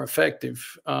usually more effective.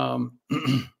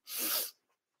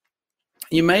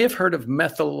 You may have heard of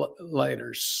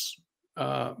methylators.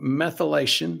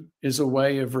 Methylation is a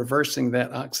way of reversing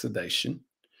that oxidation.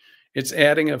 It's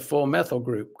adding a full methyl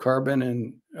group, carbon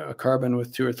and carbon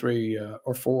with 2 or 3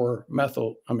 or 4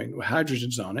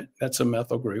 hydrogens on it. That's a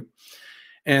methyl group.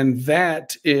 And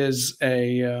that is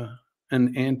an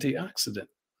antioxidant.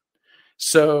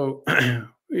 So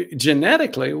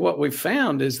genetically, what we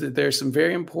found is that there's some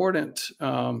very important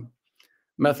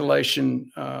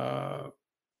methylation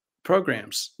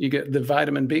programs. You get the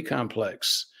vitamin B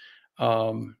complex.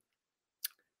 And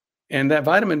that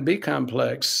vitamin B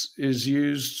complex is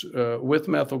used with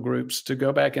methyl groups to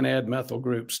go back and add methyl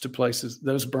groups to places,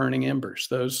 those burning embers,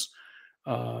 those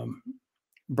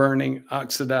burning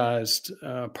oxidized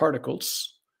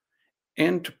particles,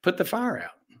 and to put the fire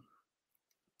out.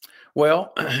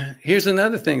 Well, here's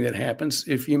another thing that happens.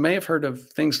 If you may have heard of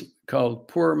things called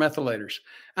poor methylators.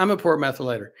 I'm a poor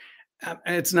methylator.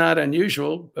 It's not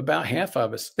unusual. About half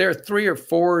of us. There are 3 or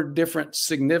 4 different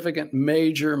significant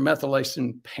major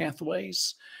methylation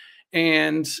pathways,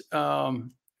 and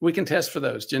we can test for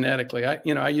those genetically.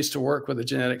 I used to work with a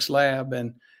genetics lab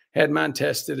and had mine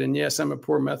tested, and yes, I'm a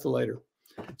poor methylator.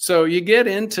 So you get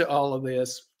into all of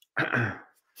this.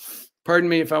 Pardon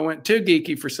me if I went too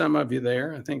geeky for some of you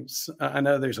there. I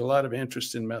know there's a lot of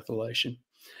interest in methylation.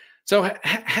 So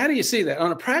how do you see that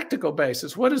on a practical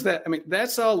basis? What is that? I mean,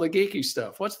 that's all the geeky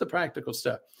stuff. What's the practical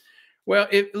stuff? Well,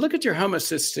 look at your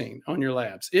homocysteine on your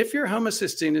labs. If your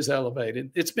homocysteine is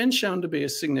elevated, it's been shown to be a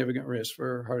significant risk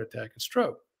for heart attack and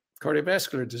stroke,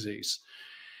 cardiovascular disease.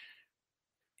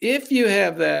 If you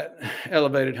have that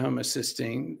elevated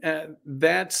homocysteine,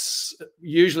 that's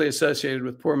usually associated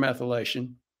with poor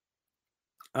methylation.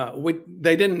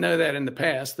 They didn't know that in the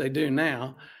past. They do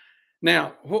now.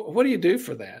 Now, what do you do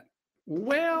for that?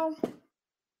 Well,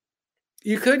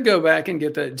 you could go back and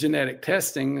get the genetic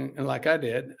testing like I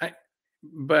did,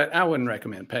 but I wouldn't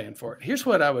recommend paying for it. Here's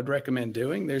what I would recommend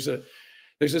doing. There's a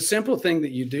simple thing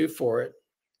that you do for it.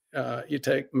 You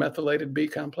take methylated B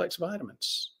complex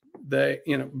vitamins.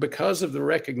 Because of the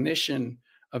recognition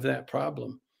of that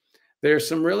problem, there's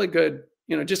some really good,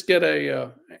 just get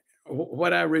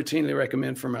what I routinely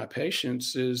recommend for my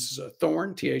patients is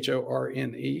Thorne,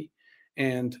 THORNE.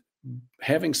 And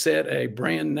having said a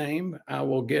brand name, I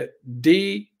will get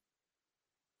demonetized.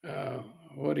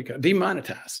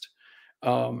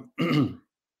 But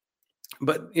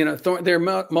there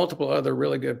are multiple other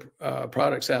really good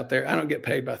products out there. I don't get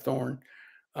paid by Thorne.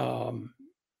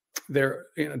 There,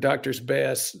 Doctor's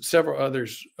Best, several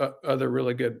others, other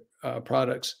really good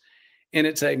products, and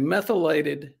it's a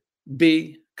methylated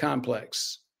B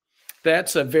complex.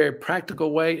 That's a very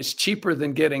practical way. It's cheaper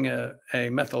than getting a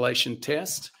methylation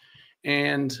test,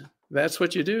 and that's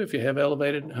what you do if you have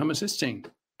elevated homocysteine.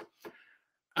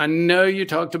 I know you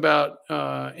talked about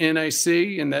NAC,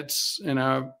 and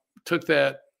I took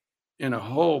that in a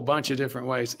whole bunch of different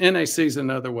ways. NAC is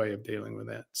another way of dealing with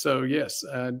that. So yes,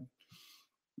 I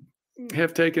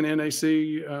have taken NAC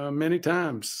many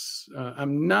times.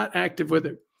 I'm not active with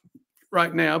it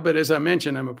right now, but as I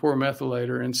mentioned, I'm a poor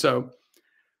methylator, and so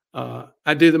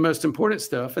I do the most important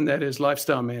stuff, and that is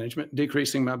lifestyle management,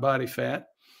 decreasing my body fat,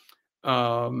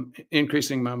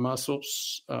 increasing my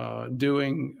muscles,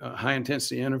 doing high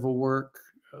intensity interval work,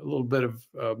 a little bit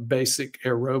of basic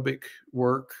aerobic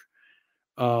work,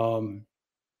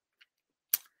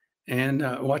 and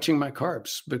watching my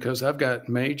carbs because I've got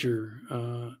major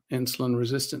insulin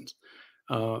resistance.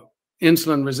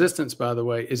 Insulin resistance, by the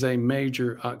way, is a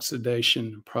major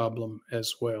oxidation problem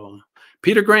as well.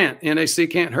 Peter Grant, NAC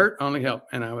can't hurt, only help,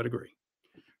 and I would agree.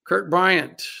 Kurt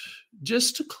Bryant,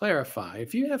 just to clarify,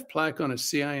 if you have plaque on a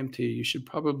CIMT, you should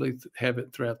probably have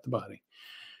it throughout the body.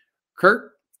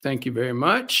 Kurt, thank you very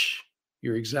much.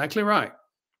 You're exactly right.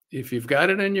 If you've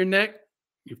got it in your neck,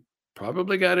 you've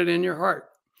probably got it in your heart.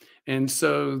 And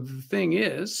so the thing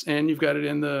is, and you've got it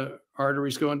in the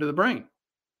arteries going to the brain.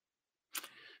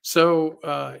 So,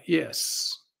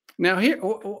 yes. Now here,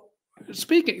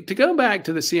 to go back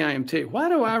to the CIMT, why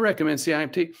do I recommend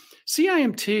CIMT?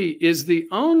 CIMT is the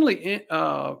only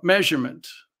measurement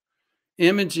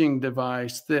imaging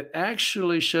device that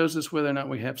actually shows us whether or not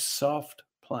we have soft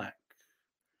plaque.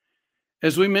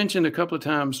 As we mentioned a couple of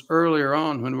times earlier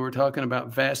on when we were talking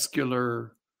about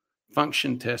vascular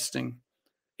function testing,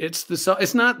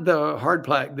 it's not the hard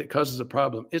plaque that causes a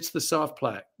problem. It's the soft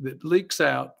plaque that leaks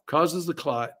out, causes the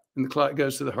clot, and the clot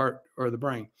goes to the heart or the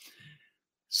brain.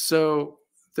 So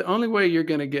the only way you're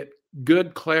going to get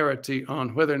good clarity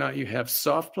on whether or not you have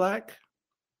soft plaque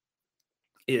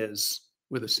is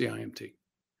with a CIMT.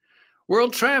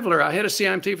 World Traveler, I had a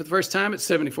CIMT for the first time at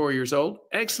 74 years old.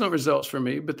 Excellent results for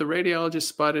me, but the radiologist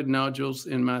spotted nodules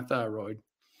in my thyroid.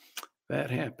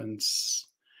 That happens.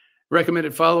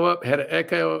 Recommended follow-up, had an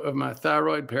echo of my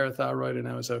thyroid, parathyroid, and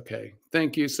I was okay.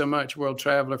 Thank you so much, World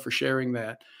Traveler, for sharing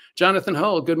that. Jonathan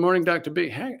Hull, good morning, Dr. B.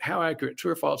 How accurate,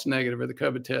 true or false negative, are the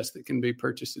COVID tests that can be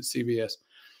purchased at CVS?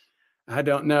 I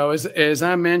don't know. As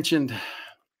I mentioned,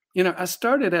 I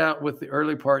started out with the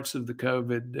early parts of the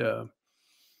COVID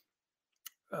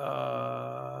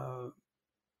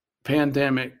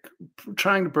pandemic,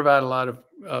 trying to provide a lot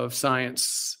of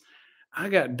science. I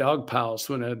got dogpiled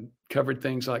when I covered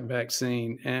things like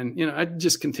vaccine, and I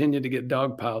just continued to get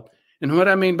dogpiled. And what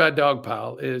I mean by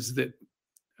dogpile is that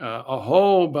a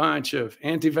whole bunch of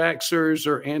anti-vaxxers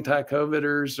or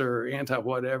anti-COVIDers or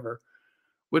anti-whatever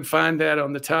would find that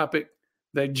on the topic.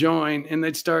 They'd join and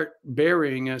they'd start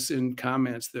burying us in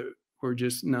comments that were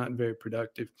just not very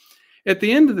productive. At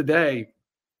the end of the day,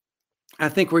 I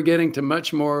think we're getting to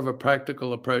much more of a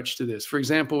practical approach to this. For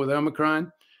example, with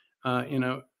Omicron,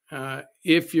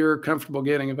 if you're comfortable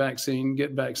getting a vaccine,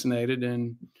 get vaccinated,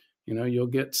 and you'll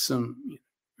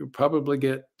probably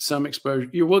get some exposure.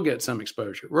 You will get some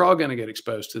exposure. We're all going to get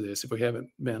exposed to this if we haven't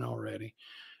been already.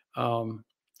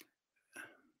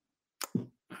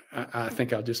 I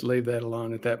think I'll just leave that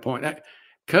alone at that point.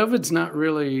 COVID's not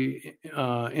really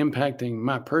impacting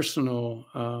my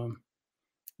personal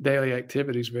daily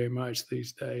activities very much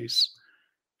these days.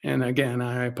 And again,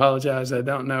 I apologize. I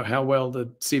don't know how well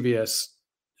the CVS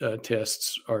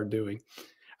tests are doing.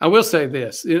 I will say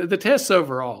this: the tests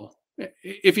overall.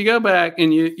 If you go back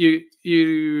and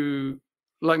you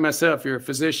like myself, you're a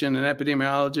physician, an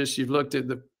epidemiologist. You've looked at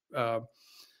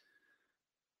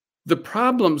the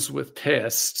problems with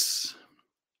tests,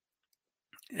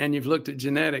 and you've looked at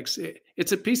genetics.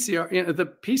 It's a PCR. The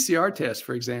PCR tests,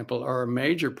 for example, are a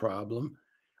major problem.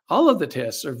 All of the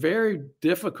tests are very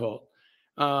difficult.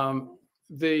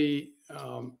 The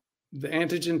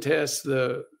antigen tests,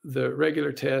 the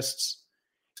regular tests,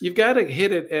 you've got to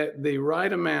hit it at the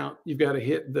right amount. You've got to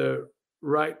hit the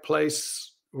right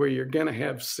place where you're going to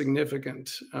have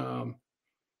significant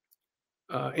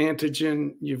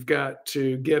antigen. You've got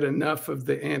to get enough of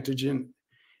the antigen,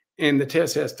 and the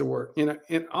test has to work.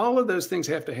 And all of those things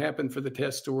have to happen for the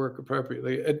test to work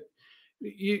appropriately.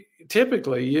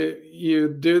 Typically you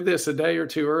do this a day or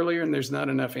two earlier and there's not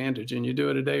enough antigen. You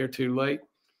do it a day or two late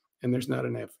and there's not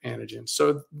enough antigen.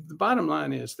 So the bottom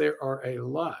line is there are a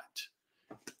lot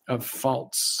of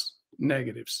false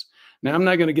negatives. Now, I'm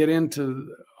not going to get into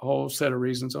the whole set of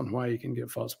reasons on why you can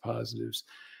get false positives.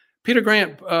 Peter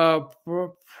Grant,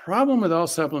 problem with all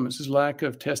supplements is lack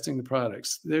of testing the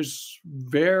products. There's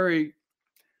not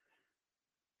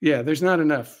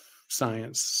enough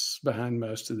science behind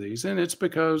most of these. And it's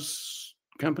because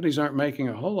companies aren't making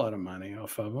a whole lot of money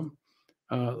off of them,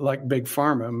 like Big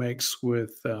Pharma makes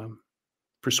with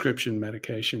prescription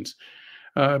medications.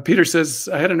 Peter says,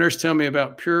 I had a nurse tell me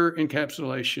about pure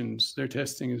encapsulations. Their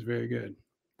testing is very good.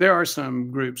 There are some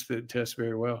groups that test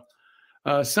very well.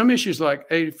 Some issues like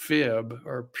AFib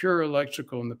are pure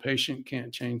electrical and the patient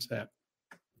can't change that.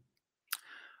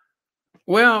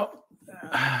 Well,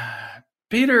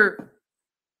 Peter,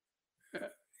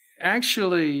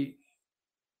 actually,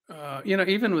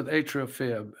 even with atrial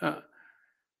fib,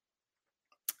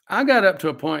 I got up to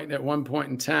a point at one point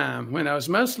in time when I was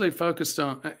mostly focused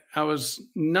on, I was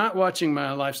not watching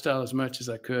my lifestyle as much as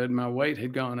I could. My weight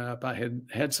had gone up. I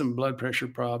had some blood pressure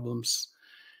problems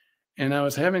and I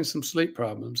was having some sleep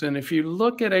problems. And if you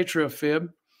look at atrial fib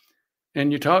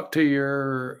and you talk to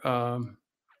your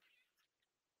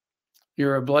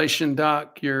ablation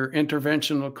doc, your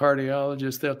interventional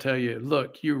cardiologist, they'll tell you,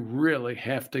 look, you really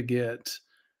have to get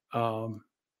an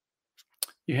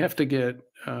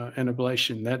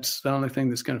ablation. That's the only thing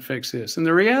that's going to fix this. And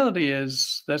the reality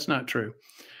is that's not true.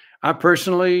 I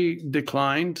personally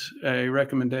declined a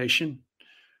recommendation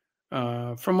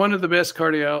from one of the best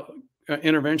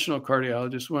interventional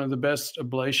cardiologists, one of the best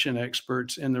ablation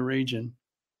experts in the region.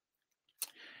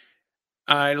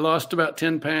 I lost about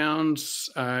 10 pounds.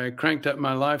 I cranked up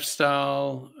my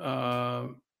lifestyle.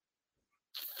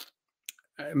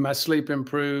 My sleep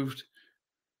improved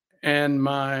and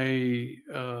my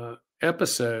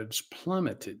episodes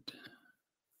plummeted.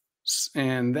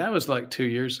 And that was like 2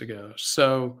 years ago.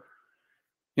 So,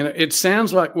 it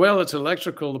sounds like, well, it's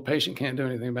electrical. The patient can't do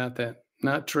anything about that.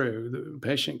 Not true. The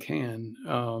patient can.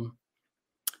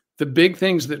 The big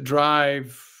things that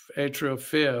drive atrial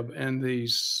fib and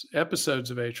these episodes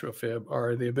of atrial fib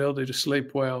are the ability to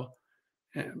sleep well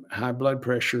and high blood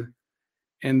pressure.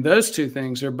 And those two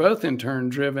things are both in turn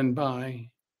driven by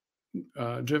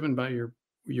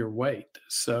your weight.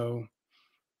 So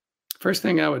first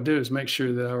thing I would do is make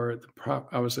sure that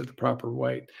I was at the proper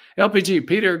weight. LPG,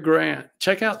 Peter Grant,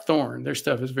 check out Thorne. Their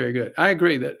stuff is very good. I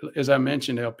agree that, as I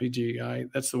mentioned, LPG,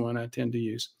 that's the one I tend to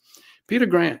use. Peter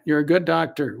Grant, you're a good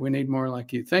doctor. We need more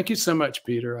like you. Thank you so much,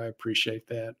 Peter. I appreciate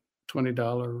that.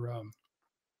 $20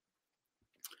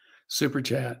 super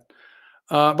chat.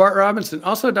 Bart Robinson,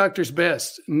 also Doctor's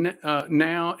Best,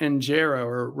 Now and Jarrow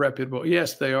are reputable.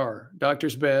 Yes, they are.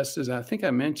 Doctor's Best, as I thought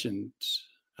I mentioned.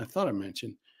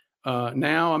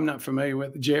 Now I'm not familiar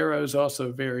with. Jarrow is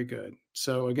also very good.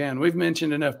 So again, we've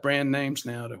mentioned enough brand names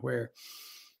now to where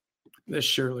this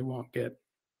surely won't get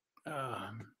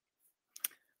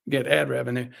ad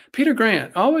revenue. Peter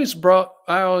Grant, I always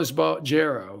bought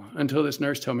Jarrow until this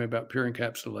nurse told me about pure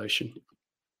encapsulation.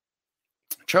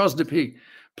 Charles DeP,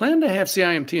 plan to have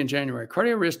CIMT in January.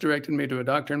 Cardio Risk directed me to a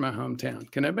doctor in my hometown.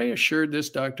 Can I be assured this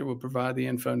doctor will provide the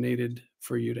info needed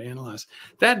for you to analyze?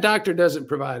 That doctor doesn't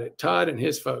provide it. Todd and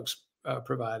his folks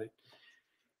provide it.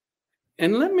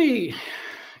 And let me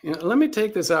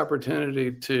take this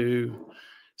opportunity to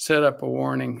set up a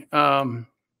warning.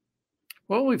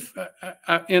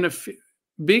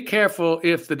 Be careful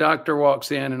if the doctor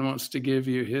walks in and wants to give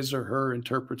you his or her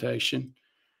interpretation.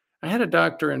 I had a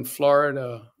doctor in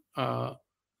Florida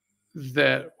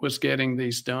that was getting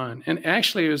these done. And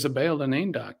actually, it was a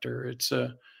Bale-Danine doctor. It's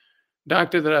a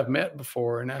doctor that I've met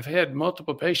before, and I've had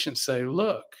multiple patients say,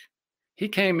 look, he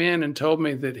came in and told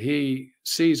me that he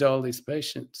sees all these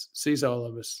patients, sees all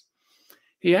of us.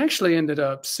 He actually ended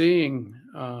up seeing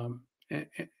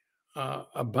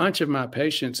a bunch of my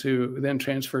patients who then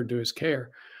transferred to his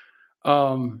care.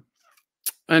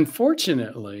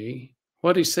 Unfortunately,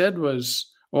 what he said was,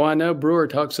 well, I know Brewer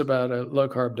talks about a low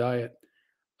carb diet.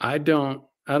 I don't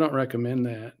recommend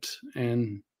that.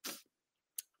 And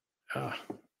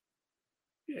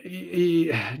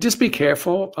just be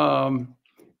careful.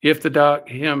 If the doc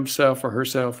himself or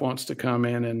herself wants to come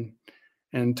in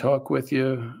and talk with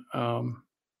you,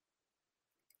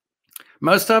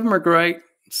 most of them are great.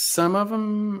 Some of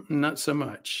them, not so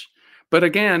much. But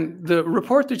again, the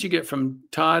report that you get from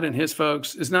Todd and his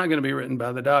folks is not going to be written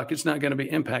by the doc. It's not going to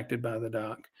be impacted by the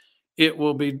doc. It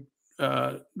will be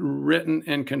written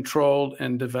and controlled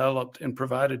and developed and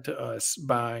provided to us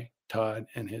by Todd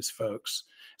and his folks.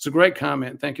 It's a great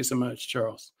comment. Thank you so much,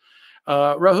 Charles.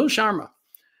 Rahul Sharma.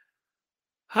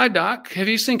 Hi, Doc. Have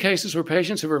you seen cases where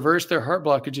patients have reversed their heart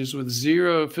blockages with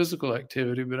zero physical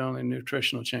activity, but only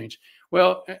nutritional change?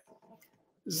 Well,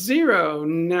 zero,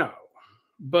 no.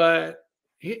 But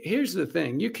here's the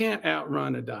thing. You can't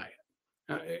outrun a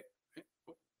diet.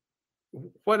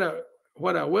 What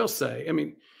I will say, I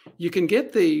mean, you can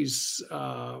get these,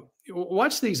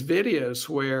 watch these videos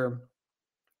where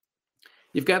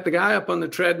you've got the guy up on the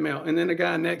treadmill and then a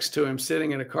guy next to him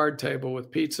sitting at a card table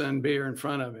with pizza and beer in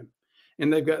front of him. And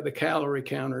they've got the calorie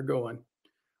counter going.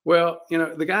 Well,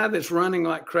 the guy that's running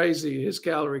like crazy, his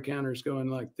calorie counter is going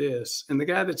like this. And the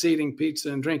guy that's eating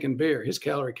pizza and drinking beer, his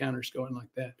calorie counter is going like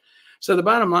that. So the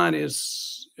bottom line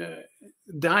is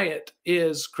diet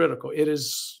is critical. It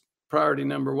is priority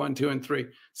number 1, 2, and 3.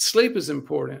 Sleep is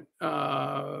important.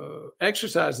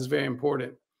 Exercise is very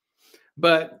important.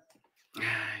 But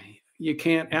you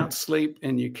can't outsleep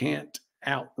and you can't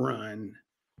outrun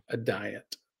a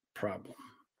diet problem.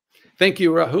 Thank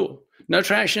you, Rahul. No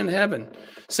Trash in Heaven.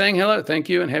 Saying hello. Thank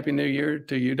you and Happy New Year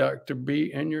to you, Dr.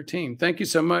 B, and your team. Thank you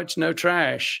so much, No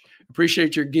Trash.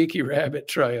 Appreciate your geeky rabbit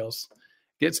trails.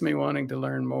 Gets me wanting to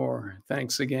learn more.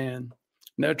 Thanks again.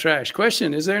 No Trash.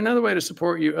 Question, is there another way to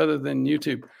support you other than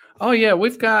YouTube? Oh, yeah,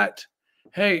 we've got,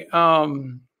 hey,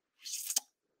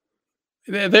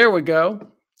 there we go.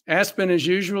 Aspen, as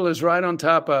usual, is right on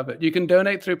top of it. You can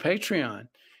donate through Patreon.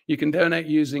 You can donate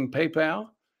using PayPal.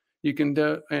 You can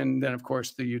do, and then of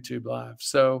course the YouTube Live.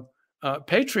 So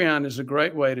Patreon is a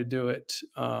great way to do it.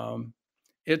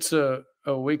 It's a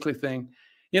weekly thing.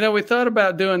 We thought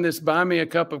about doing this Buy Me a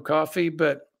Cup of Coffee,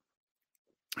 but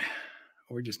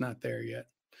we're just not there yet.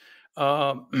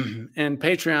 And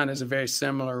Patreon is a very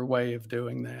similar way of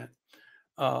doing that.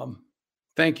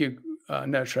 Thank you,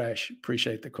 No Trash.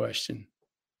 Appreciate the question.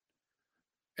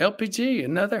 LPG,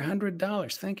 another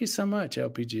 $100. Thank you so much,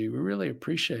 LPG. We really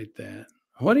appreciate that.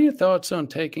 What are your thoughts on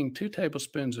taking 2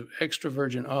 tablespoons of extra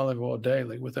virgin olive oil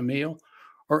daily with a meal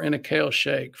or in a kale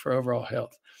shake for overall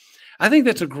health? I think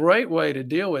that's a great way to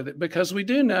deal with it because we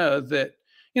do know that,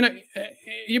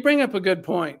 you bring up a good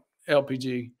point,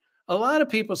 LPG. A lot of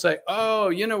people say, oh,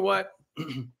 you know what?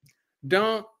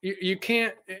 You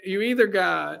can't, you either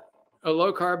got a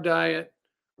low carb diet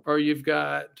or you've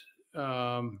got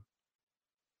an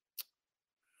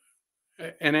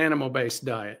animal-based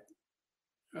diet.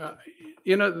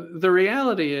 The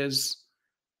reality is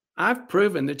I've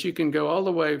proven that you can go all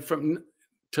the way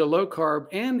to low carb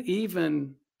and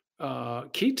even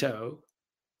keto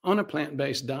on a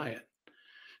plant-based diet.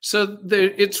 So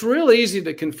it's real easy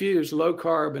to confuse low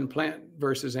carb and plant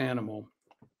versus animal.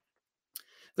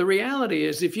 The reality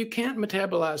is if you can't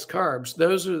metabolize carbs,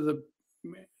 those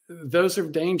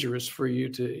are dangerous for you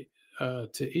to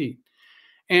eat.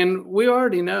 And we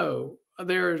already know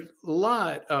there are a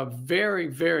lot of very,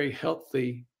 very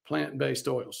healthy plant-based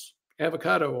oils,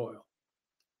 avocado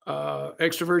oil,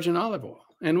 extra virgin olive oil.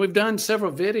 And we've done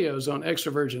several videos on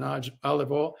extra virgin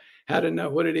olive oil, how to know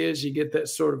what it is. You get that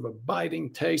sort of a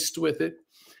biting taste with it.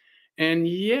 And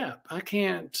yeah, I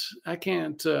can't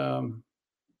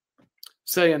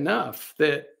say enough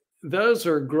that those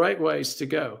are great ways to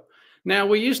go. Now,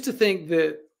 we used to think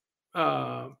that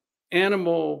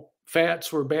animal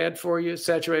fats were bad for you,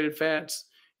 saturated fats.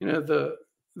 The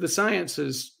science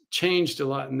has changed a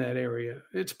lot in that area.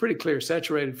 It's pretty clear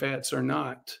saturated fats are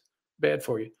not bad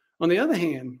for you. On the other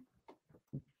hand,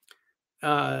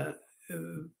 that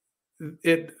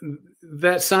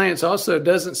science also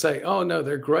doesn't say, oh, no,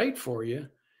 they're great for you.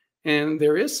 And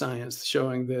there is science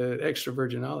showing that extra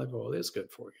virgin olive oil is good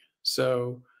for you.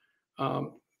 So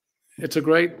it's a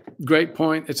great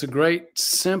point. It's a great,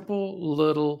 simple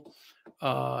little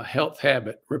health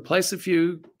habit. Replace a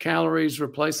few calories,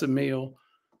 replace a meal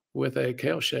with a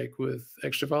kale shake with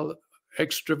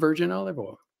extra virgin olive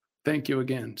oil. Thank you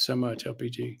again so much,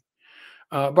 LPG.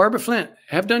 Barbara Flint,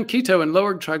 have done keto and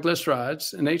lowered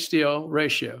triglycerides and HDL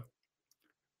ratio,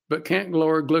 but can't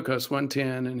lower glucose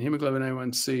 110 and hemoglobin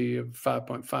A1C of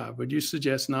 5.5. Would you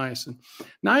suggest niacin?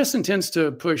 Niacin tends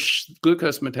to push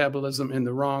glucose metabolism in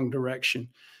the wrong direction.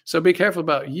 So be careful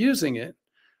about using it.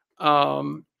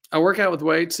 I work out with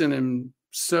weights and am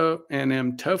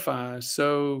TOFI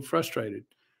so frustrated.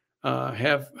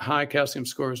 Have high calcium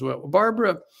score as well.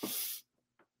 Barbara,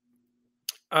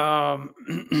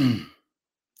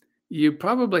 you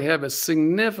probably have a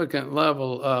significant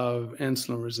level of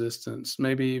insulin resistance,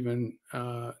 maybe even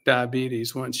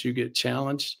diabetes once you get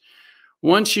challenged.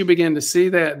 Once you begin to see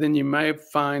that, then you may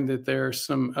find that there are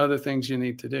some other things you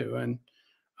need to do. And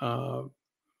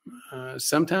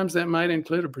sometimes that might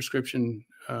include a prescription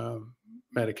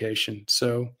medication.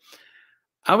 So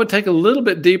I would take a little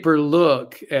bit deeper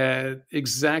look at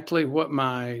exactly what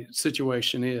my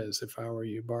situation is if I were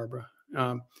you, Barbara.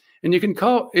 And you can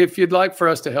call, if you'd like for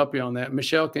us to help you on that,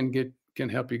 Michelle can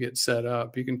help you get set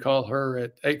up. You can call her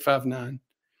at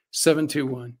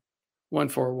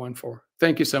 859-721-1414.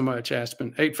 Thank you so much,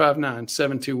 Aspen.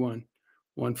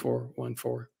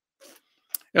 859-721-1414.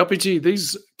 LPG,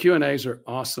 these Q&As are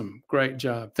awesome. Great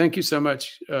job. Thank you so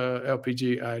much,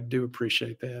 LPG. I do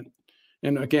appreciate that.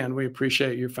 And again, we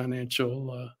appreciate your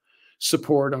financial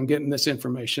support on getting this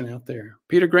information out there.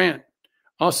 Peter Grant,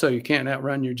 also, you can't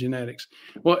outrun your genetics.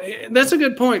 Well, that's a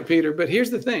good point, Peter. But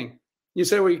here's the thing. You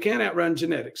say, well, you can't outrun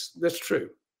genetics. That's true.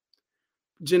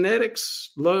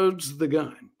 Genetics loads the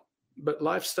gun, but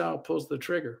lifestyle pulls the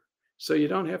trigger. So you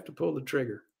don't have to pull the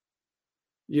trigger.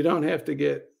 You don't have to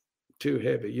get too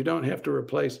heavy. You don't have to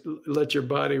let your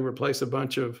body replace a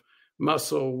bunch of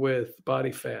muscle with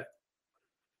body fat.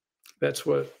 That's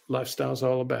what lifestyle is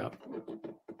all about.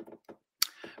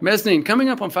 Mezzanine, coming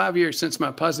up on 5 years since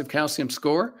my positive calcium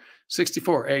score,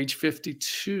 64, age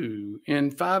 52, in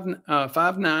 5'9",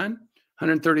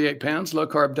 138 pounds, low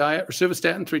carb diet,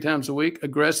 rosuvastatin 3 times a week,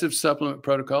 aggressive supplement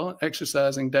protocol,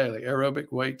 exercising daily,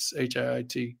 aerobic weights,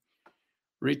 HIIT.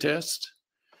 Retest.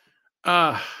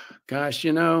 Gosh,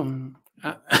 you know,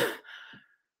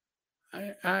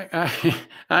 I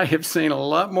have seen a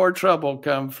lot more trouble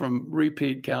come from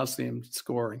repeat calcium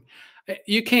scoring.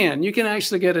 You can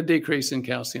actually get a decrease in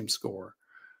calcium score.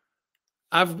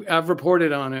 I've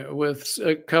reported on it with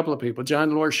a couple of people.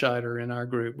 John Lorscheider in our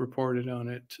group reported on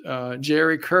it.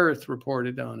 Jerry Kurth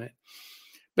reported on it.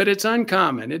 But it's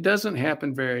uncommon. It doesn't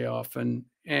happen very often.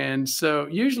 And so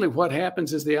usually what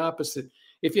happens is the opposite.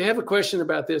 If you have a question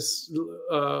about this,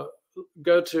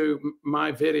 go to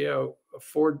my video,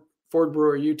 Ford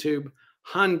Brewer YouTube,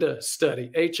 Honda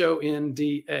study,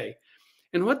 HONDA.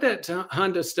 And what that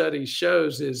Honda study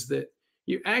shows is that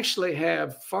you actually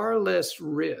have far less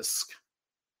risk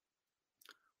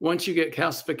once you get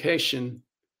calcification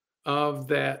of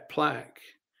that plaque.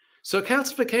 So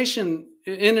calcification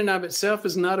in and of itself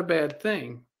is not a bad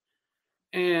thing.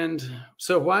 And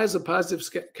so why is a positive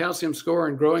calcium score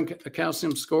and growing a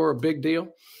calcium score a big deal?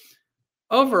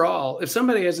 Overall, if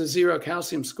somebody has a 0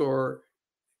 calcium score,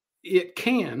 you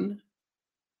can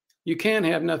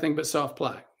have nothing but soft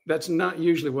plaque. That's not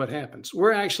usually what happens.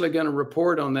 We're actually going to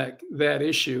report on that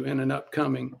issue in an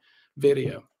upcoming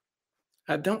video.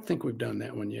 I don't think we've done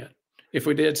that one yet. If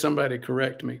we did, somebody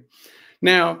correct me.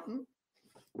 Now,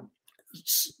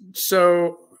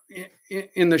 so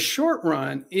in the short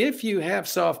run, if you have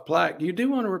soft plaque, you do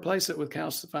want to replace it with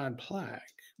calcified plaque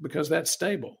because that's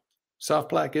stable. Soft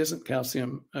plaque isn't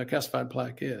calcium, calcified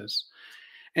plaque is.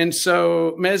 And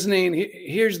so mezzanine,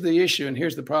 here's the issue and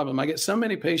here's the problem. I get so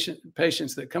many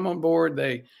patients that come on board,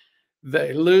 they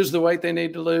lose the weight they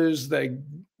need to lose, they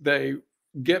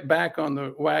get back on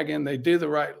the wagon, they do the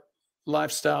right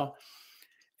lifestyle.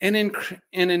 And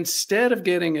instead of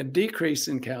getting a decrease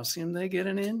in calcium, they get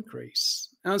an increase.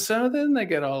 And so then they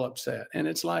get all upset. And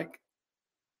it's like,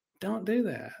 don't do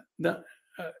that.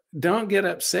 Don't get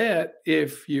upset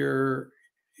if your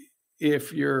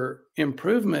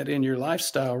improvement in your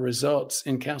lifestyle results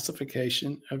in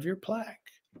calcification of your plaque.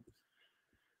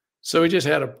 So we just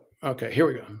had okay, here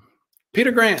we go.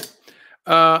 Peter Grant,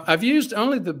 I've used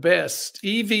only the best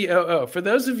EVOO. For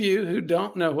those of you who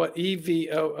don't know what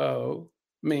EVOO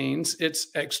means, it's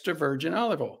extra virgin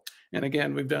olive oil. And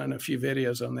again, we've done a few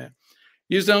videos on that.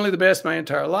 Used only the best my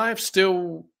entire life,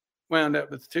 still wound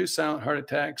up with 2 silent heart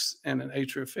attacks and an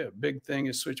atrial fib. Big thing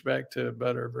is switch back to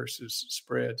butter versus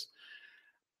spreads.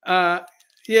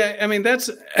 Yeah, I mean, that's,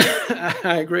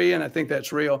 I agree. And I think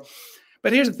that's real.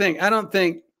 But here's the thing. I don't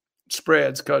think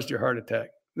spreads caused your heart attack.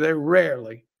 They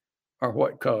rarely are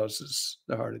what causes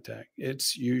the heart attack.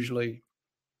 It's usually,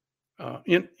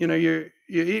 you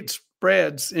eat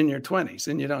spreads in your 20s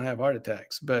and you don't have heart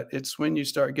attacks, but it's when you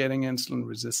start getting insulin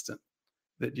resistant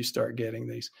that you start getting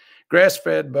these.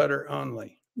 Grass-fed butter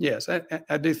only. Yes,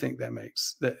 I do think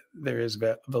that there is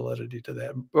validity to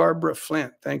that. Barbara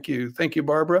Flint, thank you,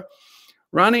 Barbara.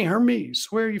 Ronnie Hermes,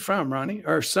 where are you from, Ronnie?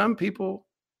 Some people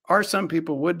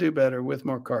would do better with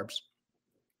more carbs?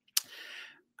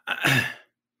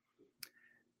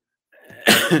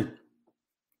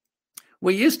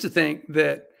 We used to think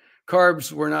that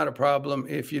carbs were not a problem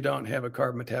if you don't have a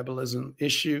carb metabolism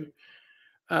issue.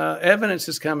 Evidence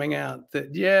is coming out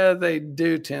that, yeah, they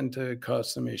do tend to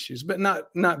cause some issues, but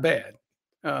not bad.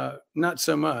 Not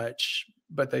so much,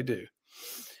 but they do.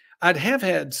 I'd have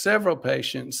had several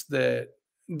patients that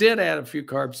did add a few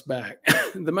carbs back.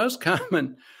 The most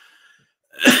common,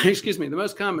 the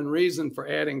most common reason for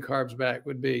adding carbs back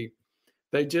would be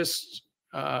they just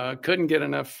couldn't get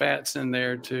enough fats in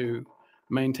there to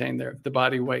maintain the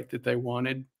body weight that they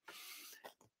wanted.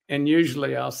 And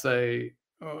usually I'll say,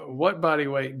 what body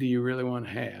weight do you really want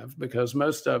to have? Because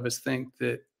most of us think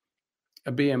that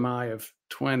a BMI of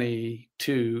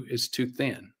 22 is too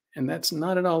thin. And that's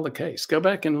not at all the case. Go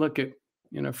back and look at,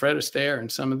 Fred Astaire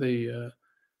and some of the,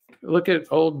 look at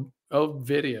old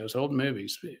videos, old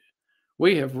movies.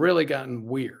 We have really gotten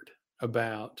weird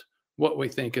about what we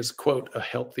think is, quote, a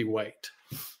healthy weight.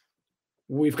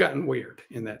 We've gotten weird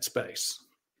in that space.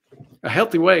 A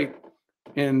healthy weight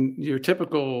in your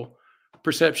typical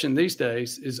perception these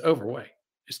days is overweight.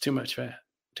 It's too much fat,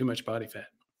 too much body fat.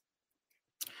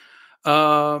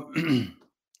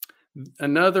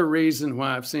 Another reason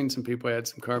why I've seen some people add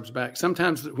some carbs back,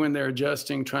 sometimes when they're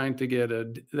adjusting, trying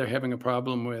to they're having a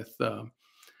problem with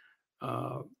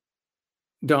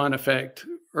dawn effect,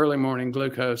 early morning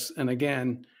glucose. And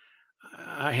again,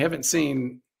 I haven't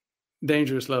seen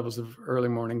dangerous levels of early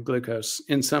morning glucose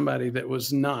in somebody that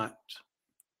was not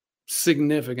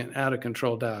significant, out of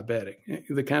control diabetic.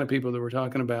 The kind of people that we're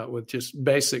talking about with just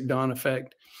basic dawn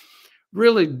effect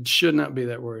really should not be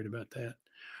that worried about that.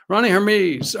 Ronnie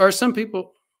Hermes, are some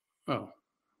people,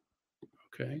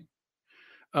 okay.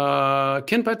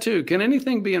 Ken Patu, can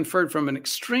anything be inferred from an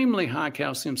extremely high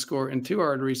calcium score in two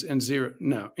arteries and zero?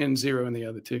 No, in zero in the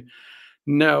other two.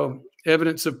 No.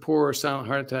 Evidence of poor or silent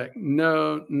heart attack?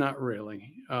 No, not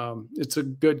really. It's a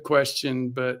good question,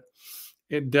 but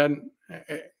it doesn't.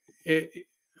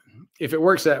 If it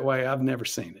works that way, I've never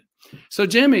seen it. So,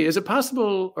 Jimmy, is it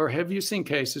possible, or have you seen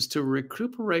cases to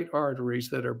recuperate arteries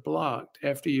that are blocked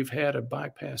after you've had a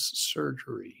bypass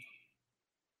surgery?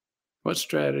 What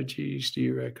strategies do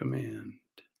you recommend?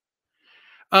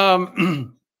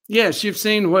 Yes, you've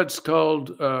seen what's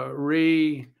called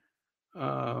I'm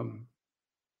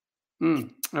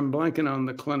blanking on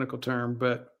the clinical term,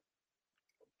 but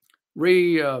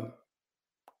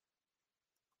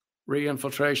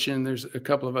reinfiltration. There's a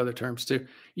couple of other terms too.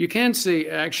 You can see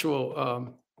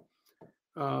actual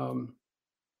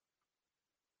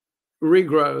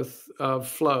regrowth of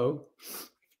flow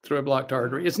through a blocked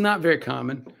artery. It's not very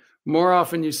common. More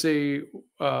often you see,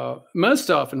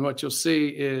 most often what you'll see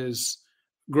is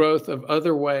growth of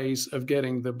other ways of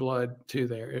getting the blood to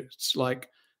there. It's like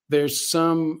there's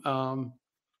some,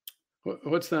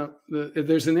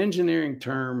 there's an engineering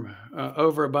term,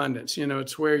 overabundance.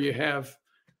 It's where you have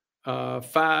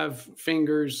 5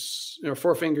 fingers or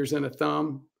 4 fingers and a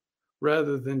thumb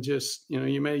rather than just,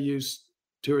 you may use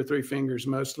 2 or 3 fingers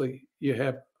mostly. You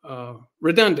have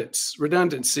redundancy.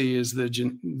 Redundancy is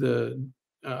the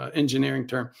engineering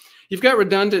term. You've got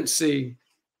redundancy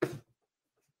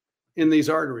in these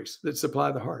arteries that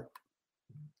supply the heart.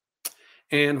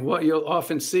 And what you'll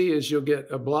often see is you'll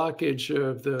get a blockage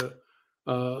of the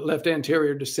left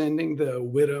anterior descending, the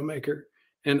widowmaker,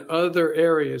 and other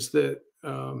areas that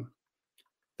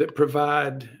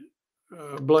provide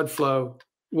blood flow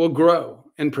will grow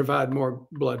and provide more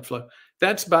blood flow.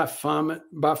 That's by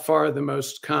far the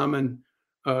most common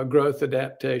growth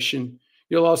adaptation.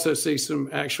 You'll also see some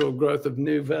actual growth of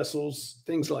new vessels,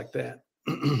 things like that.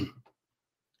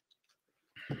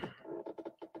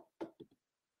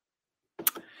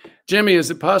 Jimmy, is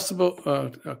it possible?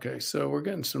 Okay, so we're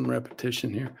getting some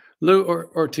repetition here. Lou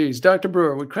Ortiz, Dr.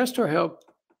 Brewer, would Crestor help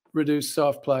reduce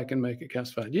soft plaque and make it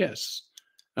calcified? Yes,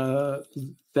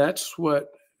 that's what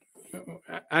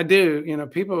I do.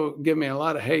 People give me a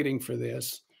lot of hating for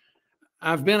this.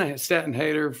 I've been a statin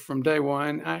hater from day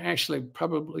one. I actually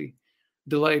probably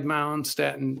delayed my own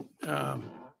statin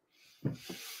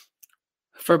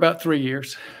for about 3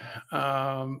 years.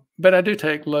 But I do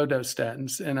take low dose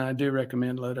statins, and I do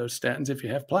recommend low dose statins if you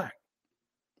have plaque.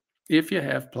 If you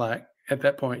have plaque, at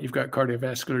that point, you've got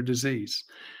cardiovascular disease.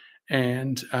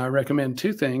 And I recommend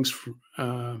two things.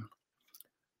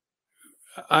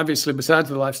 Obviously, besides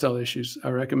the lifestyle issues, I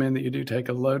recommend that you do take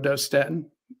a low dose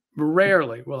statin.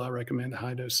 Rarely will I recommend a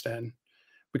high dose statin,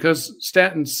 because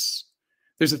statins,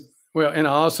 and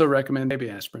I also recommend baby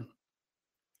aspirin.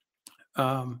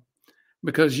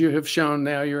 Because you have shown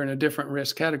now you're in a different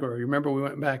risk category. Remember, we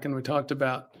went back and we talked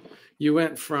about, you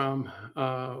went from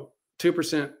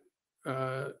 2%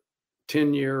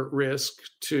 10-year risk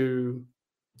to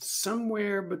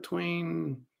somewhere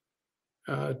between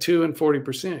 2 and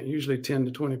 40%, usually 10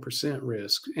 to 20%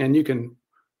 risk. And you can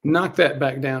knock that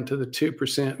back down to the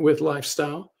 2% with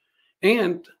lifestyle.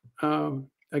 And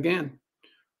again,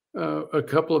 a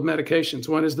couple of medications.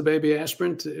 One is the baby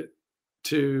aspirin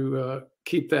to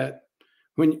keep that.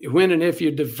 When and if you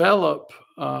develop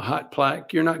hot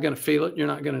plaque, you're not going to feel it. You're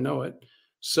not going to know it.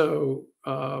 So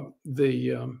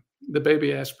the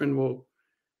baby aspirin will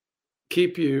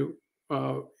keep you,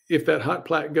 if that hot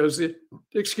plaque goes in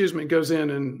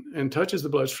and touches the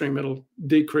bloodstream, it'll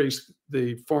decrease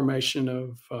the formation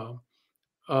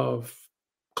of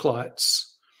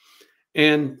clots.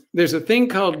 And there's a thing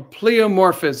called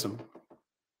pleomorphism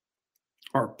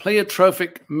or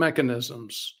pleiotropic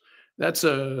mechanisms. That's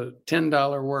a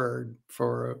 $10 word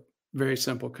for a very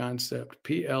simple concept.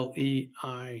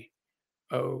 P-L-E-I-O,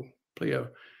 pleo.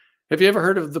 Have you ever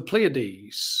heard of the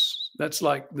Pleiades? That's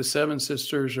like the 7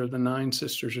 sisters or the 9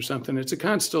 sisters or something. It's a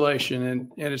constellation,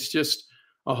 and it's just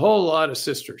a whole lot of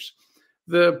sisters.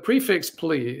 The prefix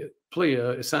plea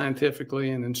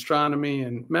scientifically in astronomy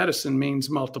and medicine means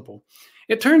multiple.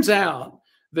 It turns out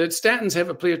that statins have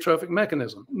a pleiotropic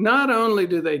mechanism. Not only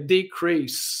do they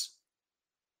decrease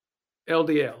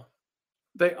LDL,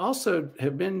 they also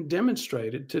have been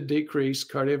demonstrated to decrease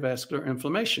cardiovascular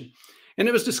inflammation. And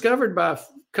it was discovered by a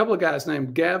couple of guys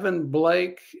named Gavin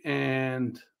Blake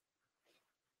and,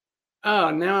 now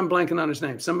I'm blanking on his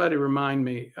name. Somebody remind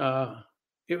me.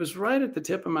 It was right at the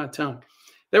tip of my tongue.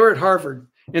 They were at Harvard,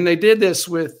 and they did this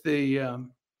with the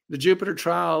Jupiter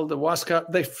trial, the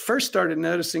WASCOP. They first started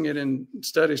noticing it in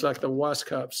studies like the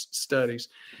WASCOP studies.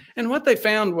 And what they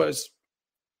found was,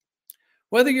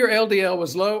 whether your LDL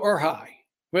was low or high,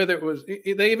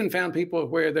 they even found people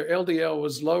where their LDL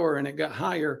was lower and it got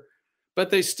higher, but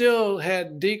they still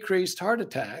had decreased heart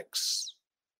attacks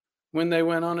when they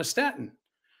went on a statin.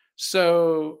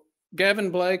 So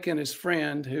Gavin Blake and his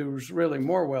friend, who's really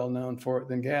more well known for it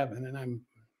than Gavin, and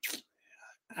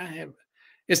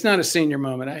it's not a senior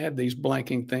moment. I had these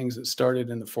blanking things that started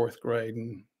in the 4th grade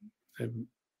and have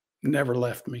never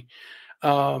left me.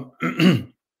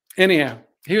 Anyhow,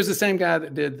 he was the same guy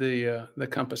that did the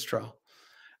Compass trial.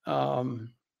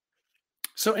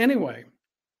 So anyway,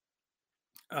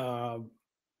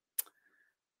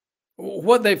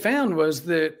 what they found was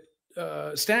that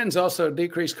statins also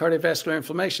decrease cardiovascular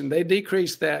inflammation. They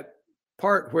decrease that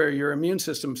part where your immune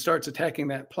system starts attacking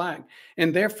that plaque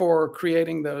and therefore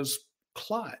creating those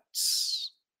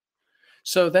clots.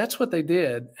 So that's what they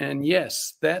did. And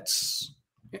yes,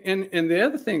 and the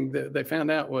other thing that they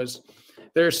found out was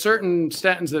there are certain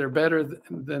statins that are better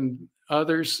than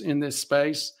others in this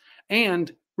space,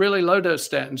 and really low dose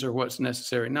statins are what's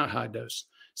necessary, not high dose.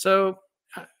 So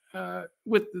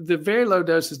with the very low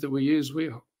doses that we use,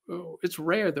 it's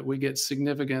rare that we get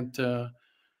significant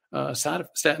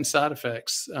statin side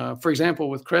effects. For example,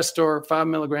 with Crestor, 5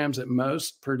 milligrams at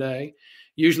most per day.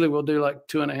 Usually we'll do like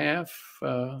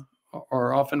 2.5,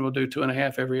 or often we'll do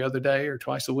 2.5 every other day or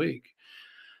twice a week.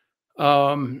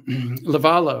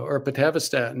 Livalo or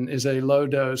pitavastatin is a low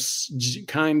dose,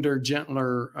 kinder,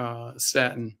 gentler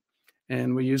statin,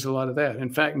 and we use a lot of that.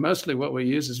 In fact, mostly what we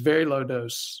use is very low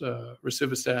dose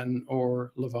rosuvastatin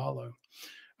or Livalo.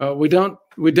 We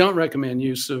don't recommend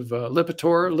use of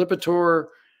Lipitor. Lipitor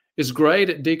is great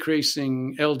at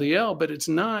decreasing LDL, but it's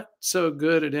not so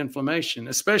good at inflammation,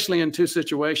 especially in 2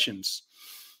 situations.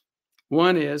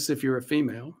 One is if you're a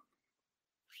female.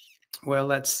 Well,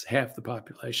 that's half the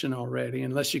population already,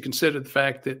 unless you consider the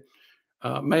fact that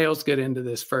males get into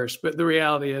this first. But the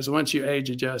reality is, once you age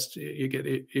adjust, you get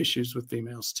issues with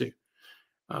females too.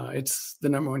 It's the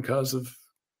number 1 cause of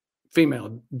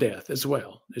female death as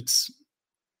well.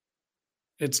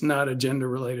 It's not a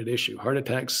gender-related issue. Heart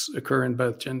attacks occur in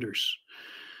both genders.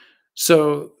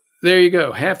 So there you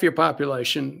go. Half your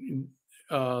population,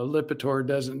 Lipitor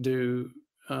doesn't do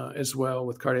as well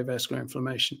with cardiovascular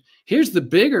inflammation. Here's the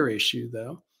bigger issue,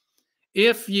 though.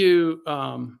 If you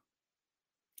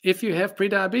if you have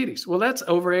prediabetes. Well, that's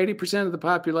over 80% of the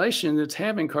population that's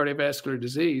having cardiovascular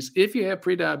disease. If you have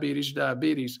prediabetes,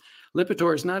 diabetes,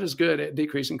 Lipitor is not as good at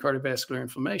decreasing cardiovascular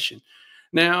inflammation.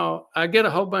 Now, I get a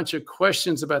whole bunch of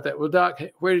questions about that. Well, Doc,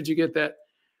 where did you get that?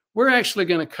 We're actually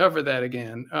going to cover that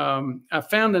again. I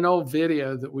found an old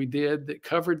video that we did that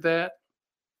covered that.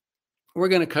 We're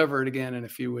going to cover it again in a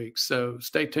few weeks, so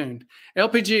stay tuned.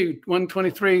 LPG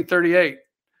 12338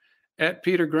 at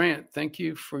Peter Grant. Thank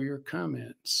you for your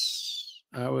comments.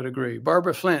 I would agree.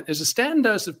 Barbara Flint, is a statin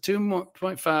dose of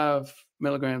 2.5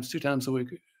 milligrams 2 times a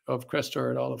week of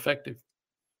Crestor at all effective?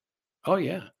 Oh,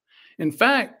 yeah. In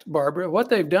fact, Barbara, what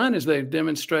they've done is they've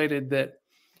demonstrated that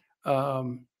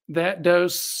that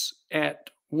dose at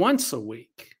once a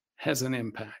week has an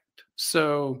impact.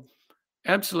 So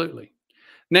absolutely.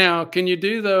 Now, can you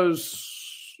do those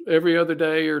every other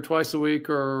day or twice a week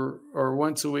or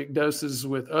once a week doses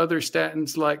with other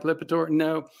statins like Lipitor?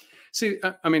 No. See,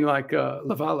 I mean, like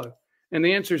Livalo. And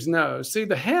the answer is no. See,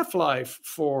 the half-life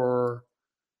for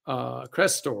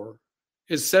Crestor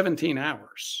is 17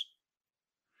 hours.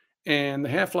 And the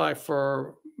half-life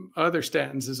for other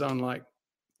statins is on like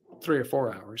 3 or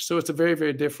 4 hours. So it's a very,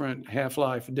 very different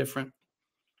half-life, different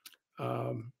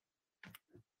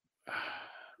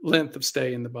length of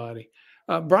stay in the body.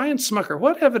 Brian Smucker,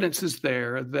 what evidence is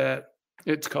there that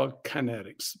it's called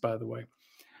kinetics, by the way?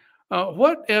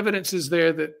 What evidence is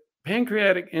there that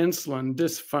pancreatic insulin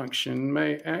dysfunction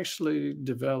may actually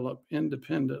develop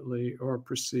independently or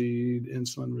precede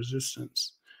insulin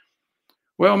resistance?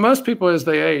 Well, most people as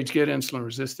they age get insulin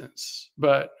resistance,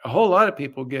 but a whole lot of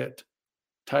people get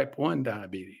type 1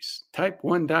 diabetes. Type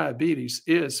 1 diabetes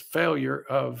is failure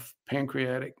of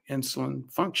pancreatic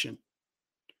insulin function.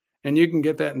 And you can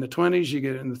get that in the 20s, you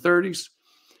get it in the 30s.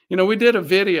 You know, we did a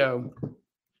video.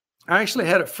 I actually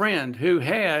had a friend who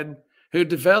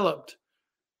developed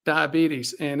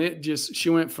diabetes, and she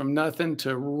went from nothing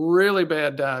to really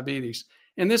bad diabetes.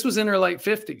 And this was in her late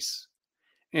 50s.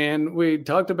 And we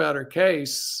talked about her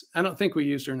case. I don't think we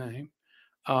used her name.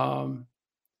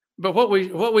 But what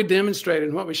we demonstrated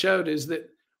and what we showed is that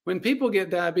when people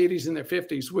get diabetes in their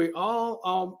 50s, we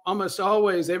almost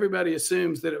always, everybody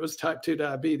assumes that it was type 2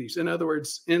 diabetes. In other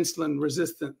words, insulin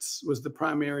resistance was the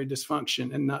primary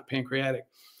dysfunction and not pancreatic.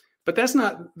 But that's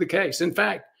not the case. In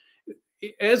fact,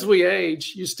 as we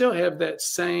age, you still have that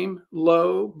same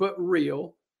low but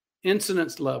real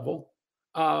incidence level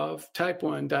of type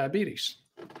 1 diabetes.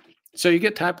 So you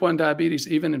get type 1 diabetes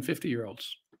even in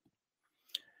 50-year-olds.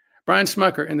 Brian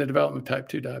Smucker, in the development of type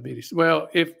 2 diabetes. Well,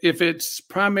 if it's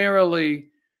primarily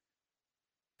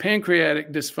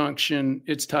pancreatic dysfunction,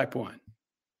 it's type 1.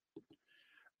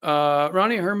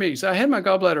 Ronnie Hermes, I had my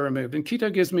gallbladder removed and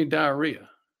keto gives me diarrhea.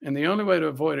 And the only way to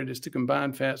avoid it is to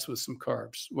combine fats with some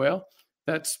carbs. Well,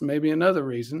 that's maybe another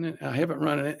reason. I haven't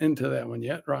run into that one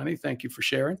yet. Ronnie, thank you for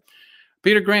sharing.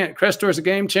 Peter Grant, Crestor is a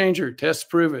game changer. Tests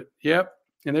prove it. Yep.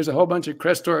 And there's a whole bunch of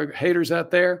Crestor haters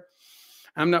out there.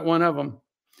 I'm not one of them.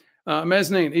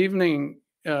 Mezzanine, evening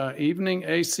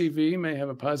ACV may have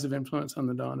a positive influence on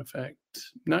the dawn effect.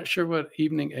 Not sure what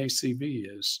evening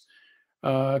ACV is.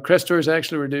 Crestor has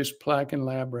actually reduced plaque in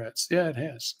lab rats. Yeah, it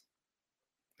has.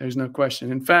 There's no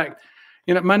question. In fact,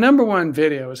 you know, my number one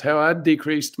video is how I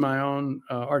decreased my own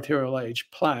arterial age,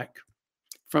 plaque,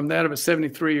 from that of a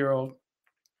 73-year-old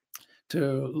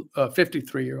to a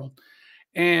 53-year-old.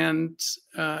 And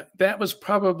that was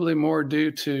probably more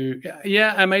due to,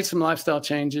 yeah, I made some lifestyle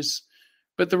changes,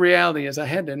 but the reality is I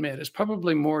had to admit it's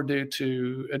probably more due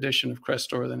to addition of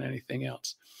Crestor than anything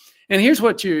else. And here's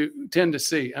what you tend to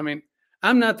see. I mean,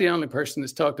 I'm not the only person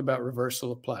that's talked about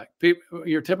reversal of plaque.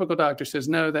 Your typical doctor says,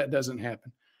 no, that doesn't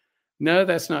happen. No,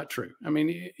 that's not true. I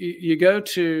mean, you go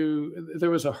to,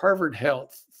 there was a Harvard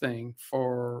Health thing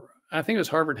for, I think it was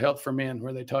Harvard Health for Men,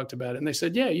 where they talked about it. And they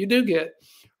said, yeah, you do get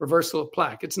reversal of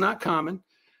plaque. It's not common,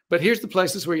 but here's the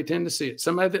places where you tend to see it.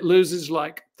 Somebody that loses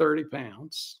like 30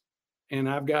 pounds, and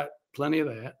I've got plenty of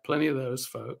those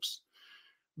folks,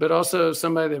 but also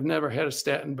somebody that's never had a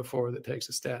statin before that takes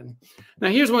a statin. Now,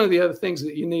 here's one of the other things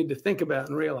that you need to think about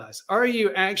and realize. Are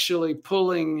you actually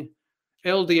pulling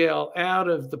LDL out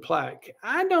of the plaque?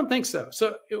 I don't think so.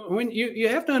 So when you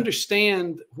have to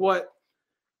understand what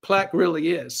plaque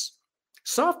really is.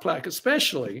 Soft plaque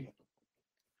especially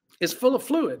is full of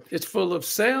fluid. It's full of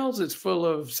cells. It's full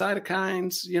of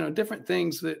cytokines, you know, different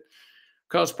things that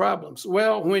cause problems.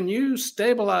 Well, when you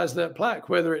stabilize that plaque,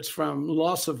 whether it's from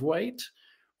loss of weight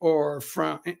or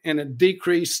from a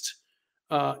decreased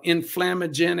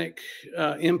inflammogenic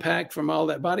impact from all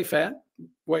that body fat,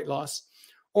 weight loss,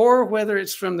 or whether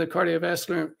it's from the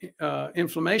cardiovascular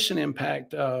inflammation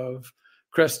impact of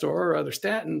Crestor or other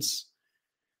statins,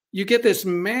 you get this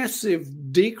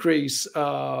massive decrease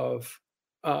of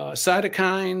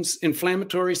cytokines,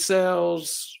 inflammatory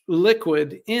cells,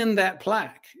 liquid in that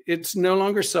plaque. It's no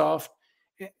longer soft,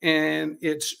 and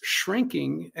it's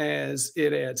shrinking as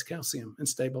it adds calcium and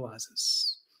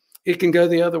stabilizes. It can go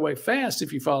the other way fast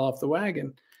if you fall off the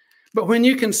wagon. But when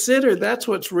you consider that's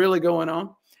what's really going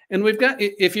on, and we've got,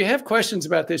 if you have questions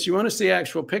about this, you want to see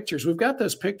actual pictures, we've got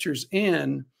those pictures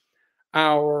in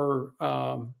our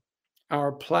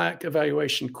plaque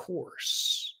evaluation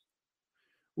course.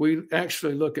 We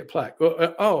actually look at plaque.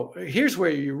 Here's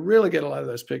where you really get a lot of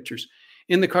those pictures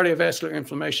in the cardiovascular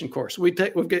inflammation course. We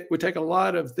take a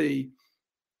lot of the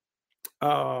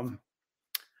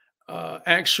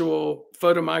actual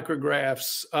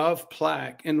photomicrographs of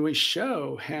plaque, and we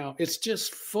show how it's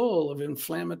just full of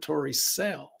inflammatory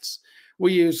cells.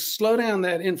 We slow down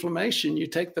that inflammation. You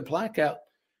take the plaque out.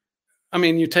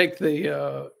 You take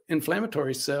the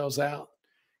inflammatory cells out,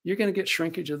 you're going to get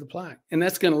shrinkage of the plaque. And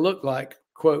that's going to look like,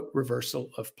 quote, reversal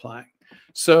of plaque.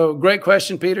 So great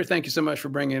question, Peter. Thank you so much for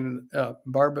bringing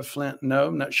Barbara Flint. No,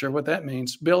 I'm not sure what that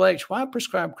means. Bill H., why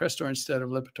prescribe Crestor instead of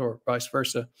Lipitor, vice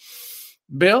versa?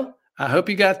 Bill, I hope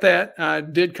you got that. I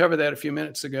did cover that a few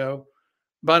minutes ago.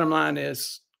 Bottom line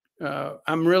is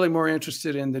I'm really more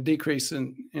interested in the decrease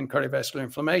in cardiovascular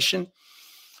inflammation.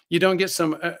 You don't get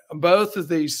both of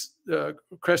these,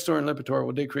 Crestor and Lipitor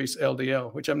will decrease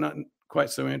LDL, which I'm not quite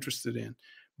so interested in.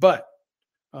 But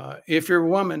if you're a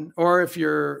woman, or if you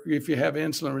have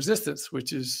insulin resistance,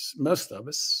 which is most of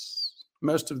us,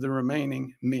 most of the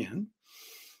remaining men,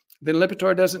 then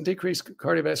Lipitor doesn't decrease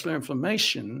cardiovascular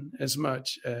inflammation as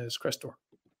much as Crestor.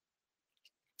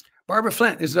 Barbara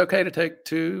Flint, is it okay to take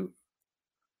 2.5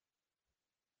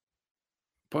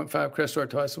 Crestor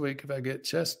twice a week if I get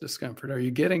chest discomfort? Are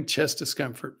you getting chest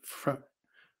discomfort from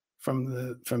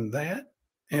that?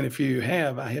 And if you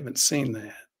have, I haven't seen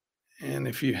that. And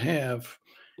if you have,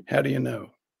 how do you know?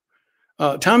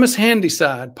 Thomas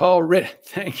Handyside, Paul Rid.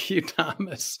 Thank you,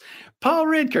 Thomas. Paul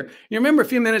Ridker. You remember a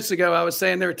few minutes ago, I was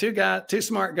saying there were two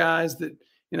smart guys that,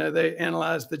 they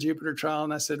analyzed the Jupiter trial.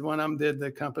 And I said one of them did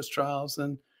the Compass trials,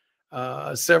 and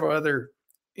several other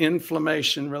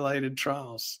inflammation-related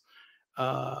trials.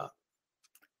 Paul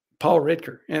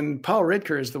Ridker. And Paul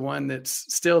Ridker is the one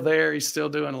that's still there. He's still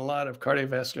doing a lot of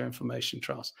cardiovascular inflammation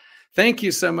trials. Thank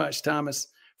you so much, Thomas,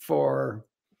 for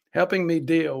helping me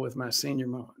deal with my senior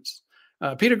moments.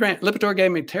 Peter Grant, Lipitor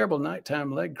gave me terrible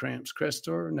nighttime leg cramps.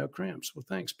 Crestor, no cramps. Well,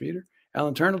 thanks, Peter.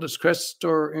 Alan Turnell, does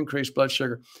Crestor increase blood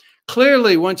sugar?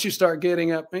 Clearly, once you start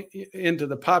getting up into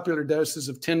the popular doses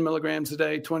of 10 milligrams a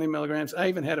day, 20 milligrams, I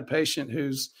even had a patient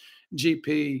whose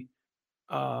GP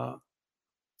saw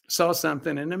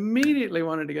something and immediately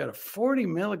wanted to go to 40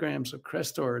 milligrams of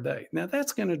Crestor a day. Now,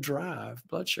 that's going to drive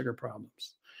blood sugar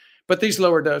problems. But these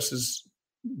lower doses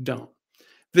don't.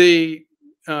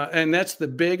 And that's the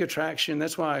big attraction.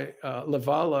 That's why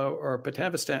Livalo or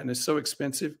pitavastatin is so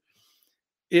expensive.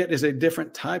 It is a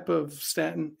different type of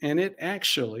statin, and it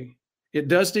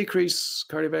does decrease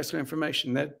cardiovascular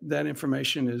inflammation. That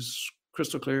information is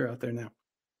crystal clear out there now.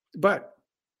 But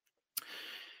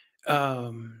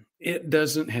it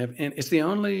doesn't have, and it's the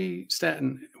only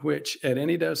statin which at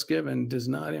any dose given does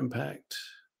not impact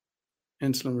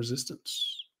insulin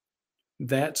resistance.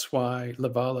 That's why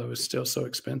Livalo is still so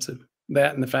expensive.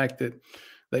 That and the fact that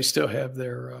they still have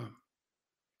their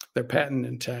patent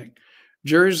intact.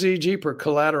 Jersey Jeeper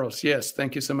collaterals. Yes,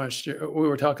 thank you so much. We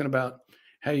were talking about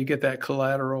how you get that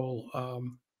collateral,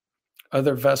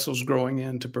 other vessels growing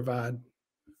in to provide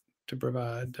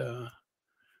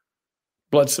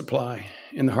blood supply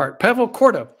in the heart. Pavel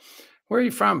Cordo, where are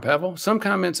you from, Pavel? Some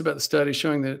comments about the study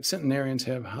showing that centenarians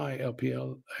have high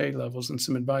LPA levels and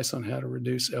some advice on how to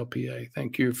reduce LPA.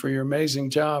 Thank you for your amazing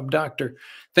job, doctor.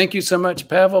 Thank you so much,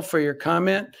 Pavel, for your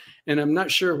comment. And I'm not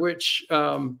sure which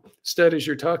studies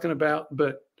you're talking about,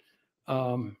 but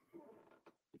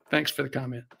thanks for the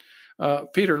comment.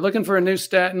 Peter, looking for a new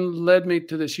statin led me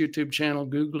to this YouTube channel,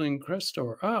 Googling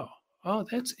Crestor. Oh,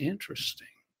 that's interesting.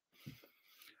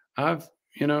 I've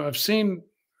seen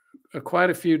quite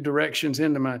a few directions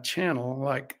into my channel,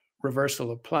 like reversal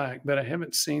of plaque, but I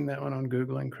haven't seen that one on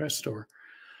Googling Crestor.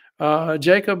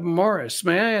 Jacob Morris,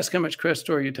 may I ask how much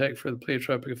Crestor you take for the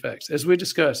pleiotropic effects? As we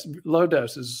discussed, low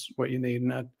dose is what you need.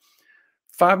 And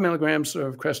 5 milligrams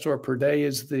of Crestor per day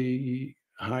is the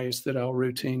highest that I'll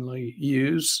routinely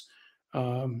use.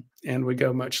 And we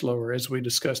go much lower, as we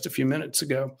discussed a few minutes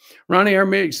ago. Ronnie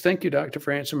Armides, thank you, doctor,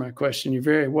 for answering my question. You're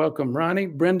very welcome. Ronnie,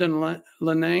 Brendan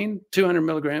Lanane, 200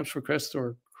 milligrams for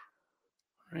Crestor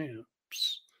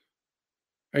cramps.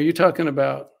 Are you talking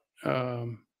about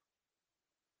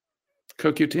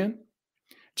CoQ10?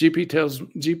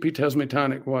 GP tells me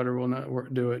tonic water will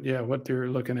not do it. Yeah, what they're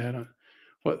looking at,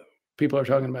 what people are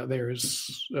talking about there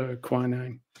is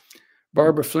quinine.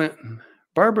 Barbara Flint.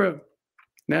 Barbara,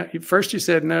 now first you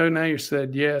said no, now you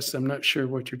said yes. I'm not sure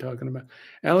what you're talking about.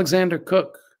 Alexander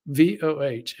Cook,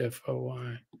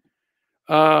 VOHFOY.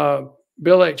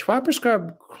 Bill H. Why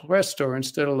prescribe Crestor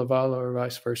instead of Livalo or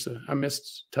vice versa? I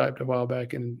mistyped a while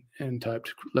back and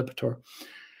typed Lipitor.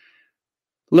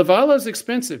 Livalo is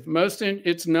expensive.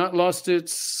 It's not lost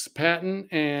its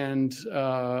patent, and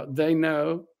they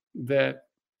know that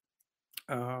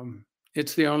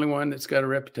it's the only one that's got a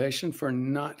reputation for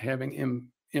not having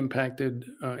impacted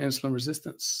insulin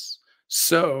resistance.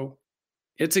 So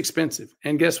it's expensive.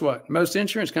 And guess what? Most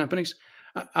insurance companies,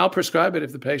 I'll prescribe it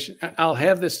if the patient, I'll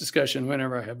have this discussion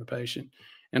whenever I have a patient,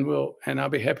 and I'll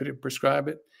be happy to prescribe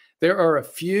it. There are a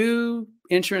few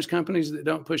insurance companies that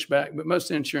don't push back, but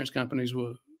most insurance companies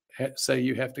will say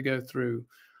you have to go through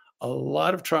a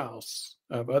lot of trials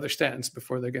of other statins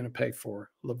before they're going to pay for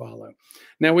Livalo.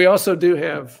 Now, we also do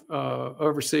have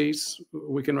overseas.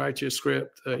 We can write you a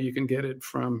script. You can get it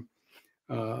from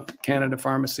Canada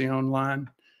Pharmacy online.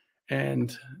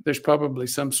 And there's probably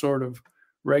some sort of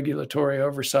regulatory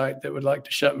oversight that would like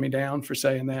to shut me down for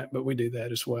saying that, but we do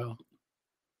that as well.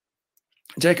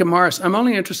 Jacob Morris, I'm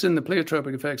only interested in the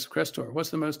pleiotropic effects of Crestor. What's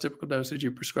the most typical dosage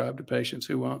you prescribe to patients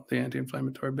who want the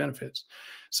anti-inflammatory benefits?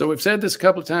 So we've said this a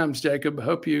couple of times, Jacob. I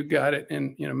hope you got it.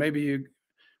 And maybe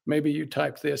you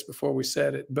typed this before we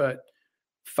said it, but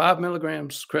 5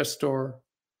 milligrams Crestor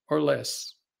or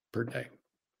less per day.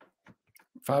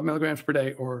 5 milligrams per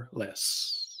day or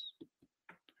less.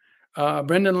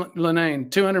 Brendan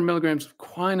Lenane, 200 milligrams of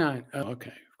quinine. Oh,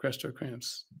 okay, Crestor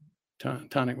cramps.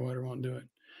 Tonic water won't do it.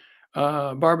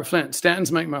 Barbara Flint,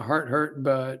 statins make my heart hurt,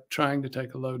 but trying to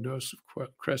take a low dose of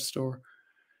Crestor.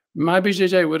 My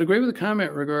BJJ would agree with the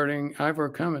comment regarding Ivor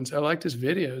Cummins. I liked his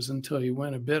videos until he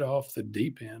went a bit off the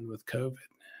deep end with COVID.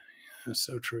 That's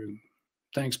so true.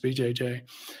 Thanks, BJJ.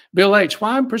 Bill H,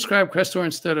 why prescribe Crestor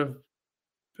instead of...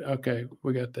 Okay,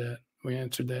 we got that. We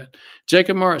answered that.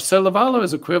 Jacob Morris, so Livalo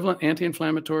is equivalent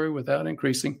anti-inflammatory without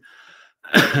increasing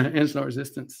insulin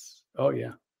resistance. Oh,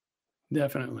 yeah,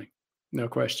 definitely. No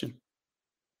question.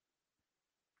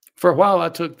 For a while, I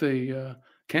took the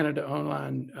Canada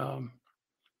Online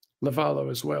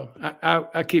Livalo as well.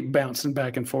 I keep bouncing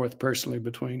back and forth personally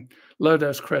between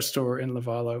low-dose Crestor and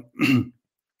Livalo.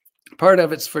 Part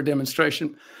of it's for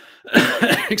demonstration,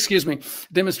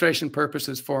 demonstration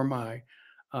purposes for my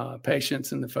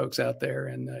patients and the folks out there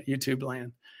in YouTube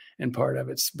land. And part of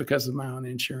it's because of my own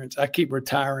insurance. I keep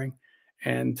retiring,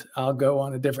 and I'll go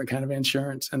on a different kind of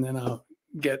insurance, and then I'll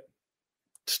get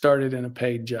started in a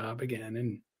paid job again,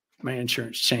 and my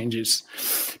insurance changes.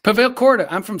 Pavel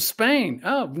Corda, I'm from Spain.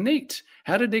 Oh, neat.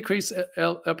 How to decrease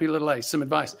LP(a). Some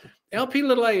advice.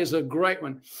 LP(a) is a great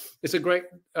one. It's a great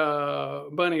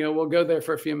bunny. We'll go there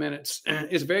for a few minutes.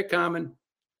 It's very common.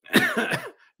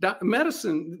 Doctors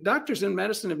in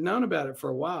medicine have known about it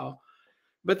for a while,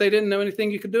 but they didn't know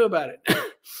anything you could do about it.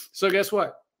 So guess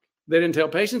what? They didn't tell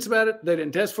patients about it. They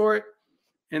didn't test for it.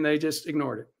 And they just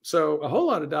ignored it. So a whole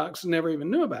lot of docs never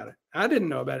even knew about it. I didn't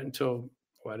know about it until,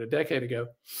 a decade ago.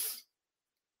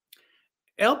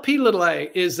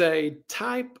 LP(a) is a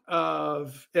type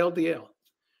of LDL.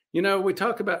 We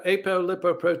talk about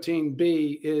apolipoprotein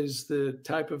B is the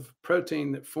type of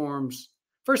protein that forms.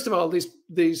 First of all,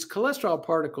 these cholesterol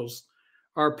particles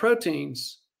are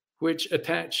proteins which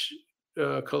attach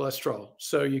cholesterol,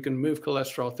 so you can move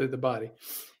cholesterol through the body.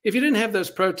 If you didn't have those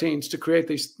proteins to create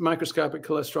these microscopic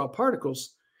cholesterol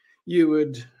particles, you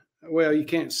would, you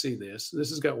can't see this. This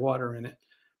has got water in it.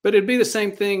 But it'd be the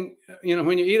same thing,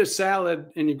 when you eat a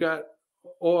salad and you've got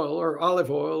oil or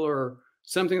olive oil or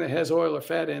something that has oil or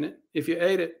fat in it. If you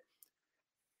ate it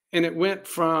and it went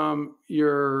from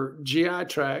your GI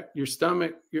tract, your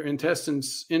stomach, your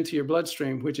intestines into your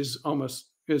bloodstream, which is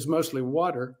mostly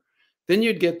water, then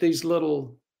you'd get these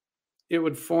it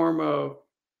would form a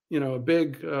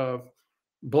big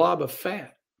blob of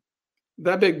fat.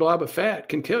 That big blob of fat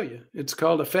can kill you. It's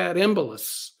called a fat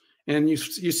embolus. And you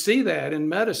see that in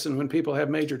medicine when people have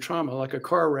major trauma, like a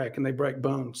car wreck, and they break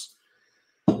bones.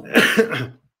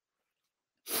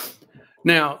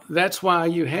 Now, that's why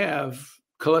you have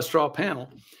cholesterol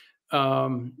panel.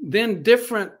 Then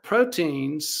different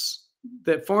proteins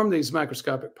that form these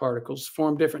microscopic particles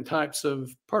form different types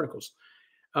of particles.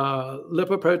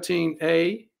 Lipoprotein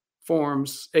A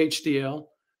forms HDL.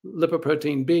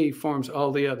 Lipoprotein B forms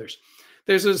all the others.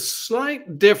 There's a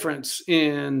slight difference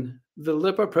in the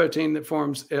lipoprotein that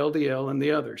forms LDL and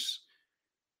the others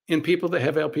in people that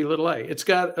have LP(a).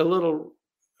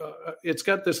 It's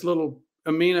got this little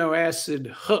amino acid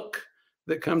hook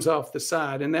that comes off the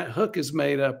side. And that hook is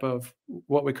made up of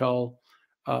what we call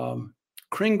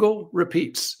Kringle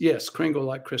repeats. Yes, Kringle,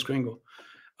 like Kris Kringle.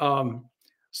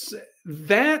 So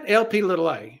that LP little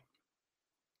a,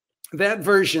 that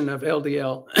version of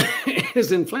LDL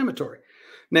is inflammatory.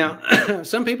 Now,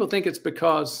 some people think it's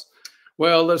because,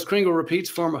 well, those Kringle repeats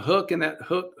form a hook and that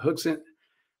hook hooks in.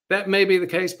 That may be the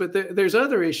case, but there's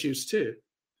other issues too.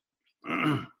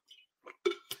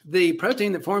 The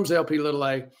protein that forms LP little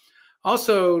a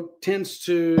also tends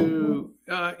to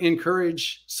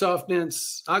encourage soft,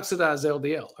 dense, oxidized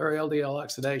LDL or LDL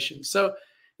oxidation. So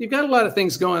you've got a lot of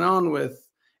things going on with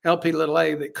LP little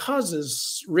a that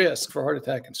causes risk for heart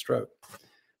attack and stroke.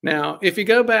 Now, if you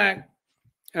go back,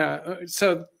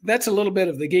 so that's a little bit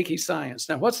of the geeky science.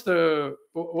 Now, what's the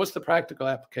practical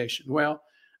application? Well,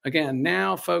 again,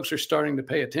 now folks are starting to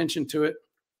pay attention to it.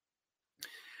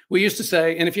 We used to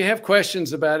say, and if you have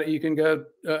questions about it, you can go,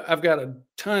 I've got a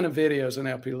ton of videos on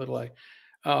LP little a.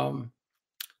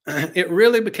 It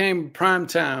really became prime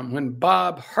time when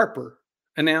Bob Harper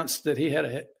announced that he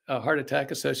had a heart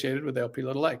attack associated with LP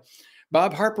little a.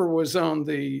 Bob Harper was on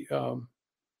the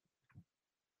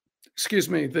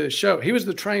show. He was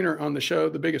the trainer on the show,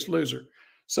 The Biggest Loser.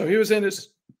 So he was in his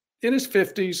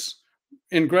 50s,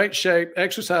 in great shape,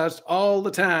 exercised all the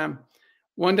time.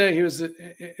 One day he was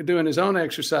doing his own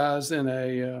exercise in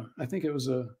I think it was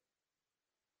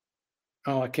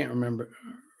I can't remember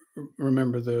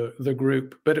the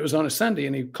group, but it was on a Sunday,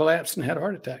 and he collapsed and had a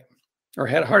heart attack, or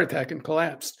had a heart attack and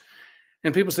collapsed.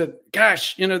 And people said,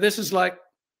 gosh, this is like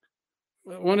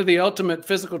one of the ultimate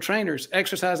physical trainers,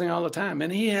 exercising all the time.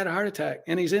 And he had a heart attack,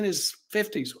 and he's in his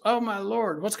 50s. Oh, my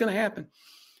Lord, what's going to happen?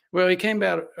 Well, he came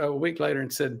out a week later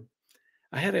and said,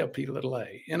 I had LP little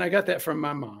a, and I got that from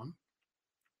my mom.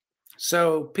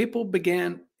 So people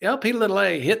began, LP little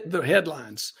a hit the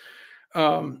headlines.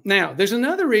 Now, there's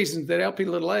another reason that LP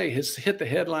little a has hit the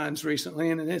headlines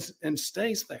recently and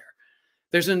stays there.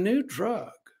 There's a new drug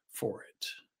for it.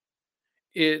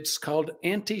 It's called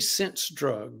antisense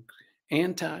drug,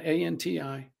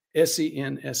 anti-sense.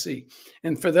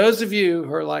 And for those of you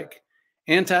who are like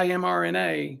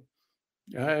anti-mRNA,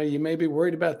 you may be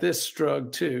worried about this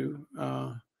drug too.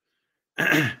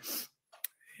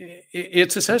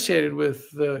 It's associated with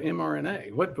the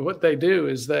mRNA. What they do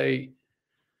is they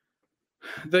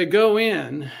go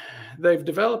in, they've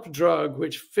developed a drug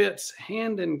which fits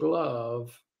hand in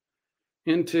glove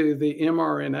into the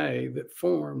mRNA that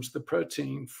forms the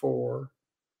protein for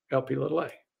LP little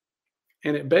a.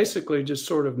 And it basically just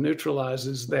sort of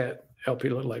neutralizes that LP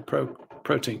little a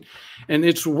protein. And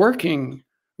it's working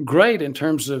great in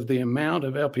terms of the amount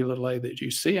of LP little a that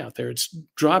you see out there. It's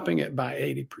dropping it by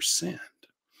 80%.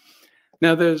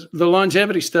 Now, the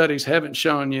longevity studies haven't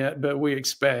shown yet, but we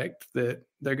expect that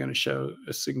they're going to show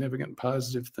a significant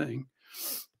positive thing.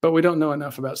 But we don't know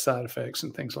enough about side effects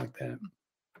and things like that.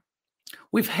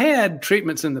 We've had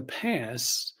treatments in the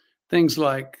past, things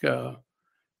like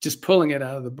just pulling it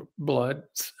out of the blood,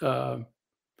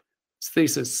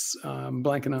 stasis. I'm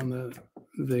blanking on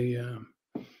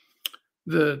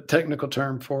the technical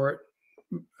term for it.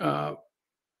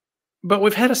 But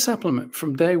we've had a supplement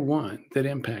from day one that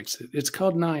impacts it. It's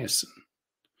called niacin.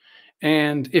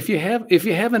 And if you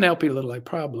have an LP little a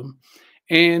problem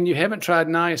and you haven't tried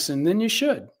niacin, then you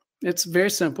should. It's very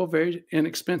simple, very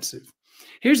inexpensive.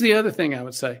 Here's the other thing I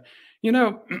would say.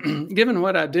 Given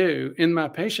what I do in my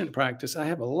patient practice, I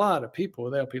have a lot of people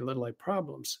with LP little a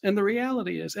problems. And the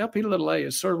reality is LP little a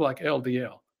is sort of like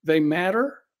LDL. They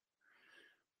matter,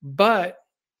 but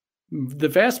the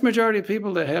vast majority of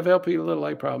people that have LP little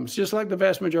a problems, just like the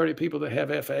vast majority of people that have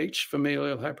FH,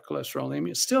 familial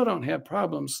hypercholesterolemia, still don't have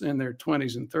problems in their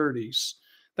 20s and 30s.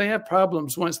 They have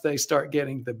problems once they start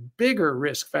getting the bigger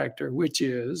risk factor, which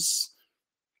is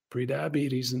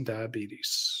prediabetes and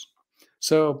diabetes.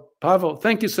 So, Pavel,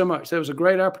 thank you so much. That was a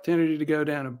great opportunity to go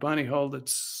down a bunny hole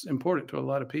that's important to a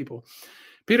lot of people.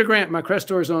 Peter Grant, my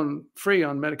Crestor is free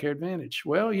on Medicare Advantage.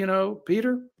 Well,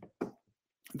 Peter,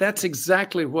 that's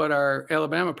exactly what our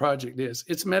Alabama project is.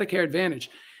 It's Medicare Advantage.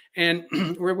 And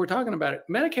we're talking about it.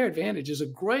 Medicare Advantage is a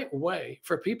great way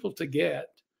for people to get,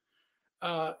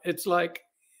 it's like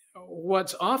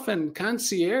what's often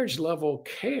concierge level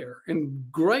care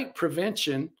and great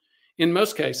prevention in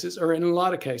most cases, or in a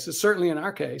lot of cases, certainly in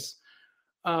our case,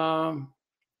 on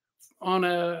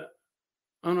a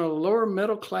lower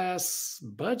middle class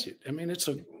budget. I mean,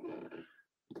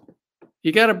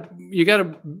 you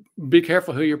gotta be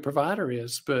careful who your provider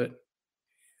is, but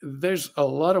there's a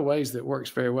lot of ways that works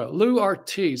very well. Lou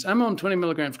Ortiz, I'm on 20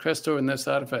 milligrams Crestor and no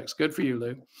side effects. Good for you,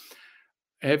 Lou.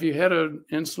 Have you had an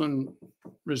insulin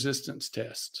resistance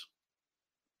test?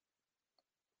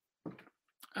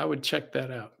 I would check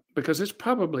that out because it's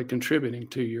probably contributing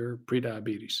to your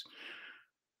prediabetes.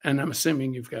 And I'm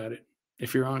assuming you've got it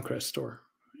if you're on Crestor.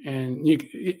 And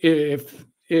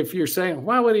if you're saying,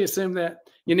 why would he assume that?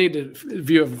 You need to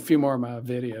view a few more of my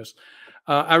videos.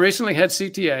 I recently had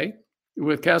CTA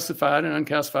with calcified and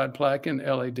uncalcified plaque and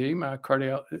LAD,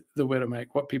 the Widowmaker,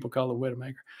 what people call the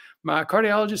Widowmaker. My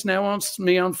cardiologist now wants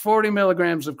me on 40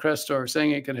 milligrams of Crestor,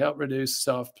 saying it could help reduce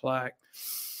soft plaque.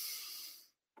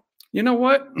 You know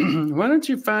what? Why don't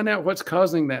you find out what's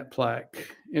causing that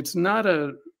plaque? It's not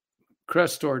a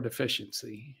Crestor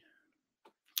deficiency.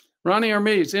 Ronnie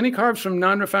Armiz, any carbs from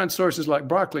non-refined sources like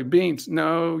broccoli, beans?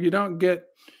 No, you don't get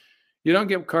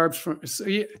carbs from.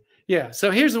 Yeah. So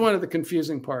here's one of the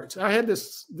confusing parts. I had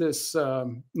this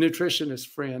nutritionist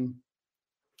friend,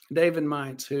 David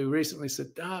Mines, who recently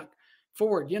said, Doc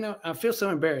Ford, I feel so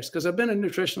embarrassed because I've been a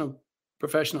nutritional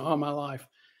professional all my life.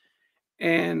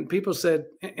 And people said,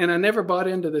 and I never bought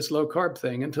into this low carb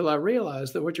thing until I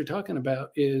realized that what you're talking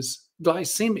about is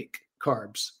glycemic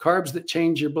carbs that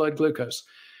change your blood glucose.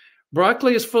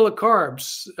 Broccoli is full of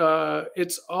carbs.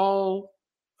 It's all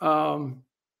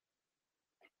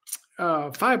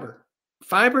fiber.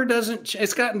 Fiber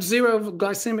it's got zero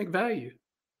glycemic value.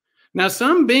 Now,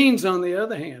 some beans, on the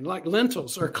other hand, like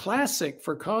lentils, are classic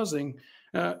for causing,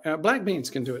 black beans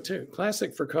can do it too,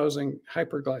 classic for causing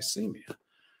hyperglycemia.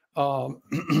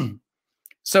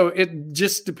 So it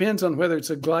just depends on whether it's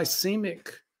a glycemic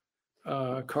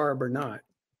carb or not.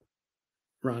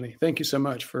 Ronnie, thank you so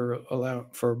much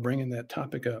for bringing that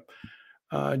topic up.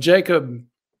 Jacob,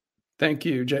 thank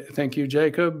you. Thank you,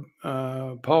 Jacob.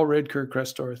 Paul Ridker,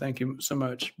 Crestor, thank you so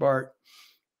much. Bart,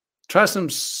 try some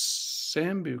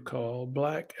Sambucol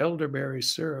black elderberry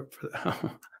syrup.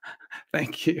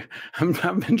 Thank you.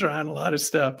 I've been trying a lot of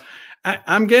stuff.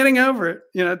 I'm getting over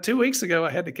it. 2 weeks ago,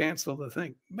 I had to cancel the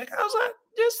thing because I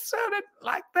just sounded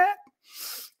like that.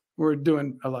 We're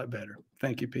doing a lot better.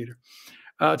 Thank you, Peter.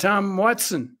 Tom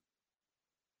Watson.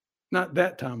 Not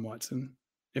that Tom Watson.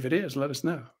 If it is, let us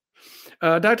know.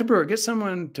 Dr. Brewer, get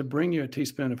someone to bring you a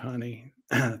teaspoon of honey.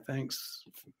 Thanks.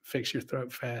 Fix your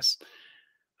throat fast.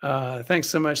 Thanks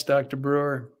so much, Dr.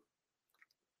 Brewer.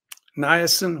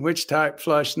 Niacin, which type?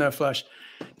 Flush, no flush.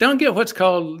 Don't get what's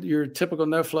called your typical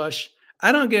no flush.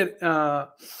 I don't get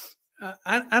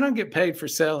paid for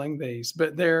selling these,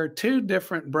 but there are two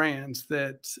different brands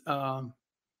that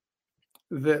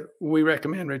we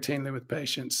recommend routinely with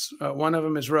patients. One of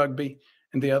them is Rugby,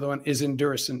 and the other one is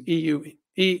Enduracin,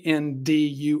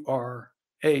 ENDURACIN.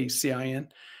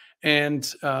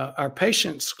 And our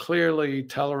patients clearly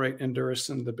tolerate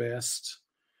Enduracin the best.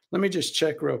 Let me just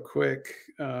check real quick.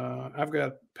 I've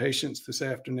got patients this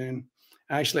afternoon.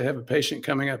 I actually have a patient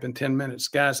coming up in 10 minutes.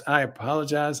 Guys, I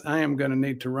apologize. I am going to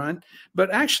need to run,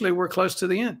 but actually we're close to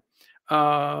the end.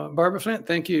 Barbara Flint,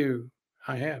 thank you.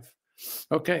 I have.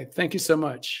 Okay. Thank you so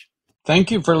much.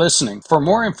 Thank you for listening. For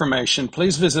more information,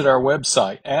 please visit our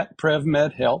website at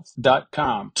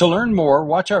prevmedhealth.com. To learn more,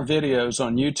 watch our videos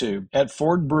on YouTube at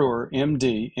Ford Brewer,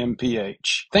 MD,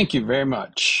 MPH. Thank you very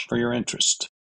much for your interest.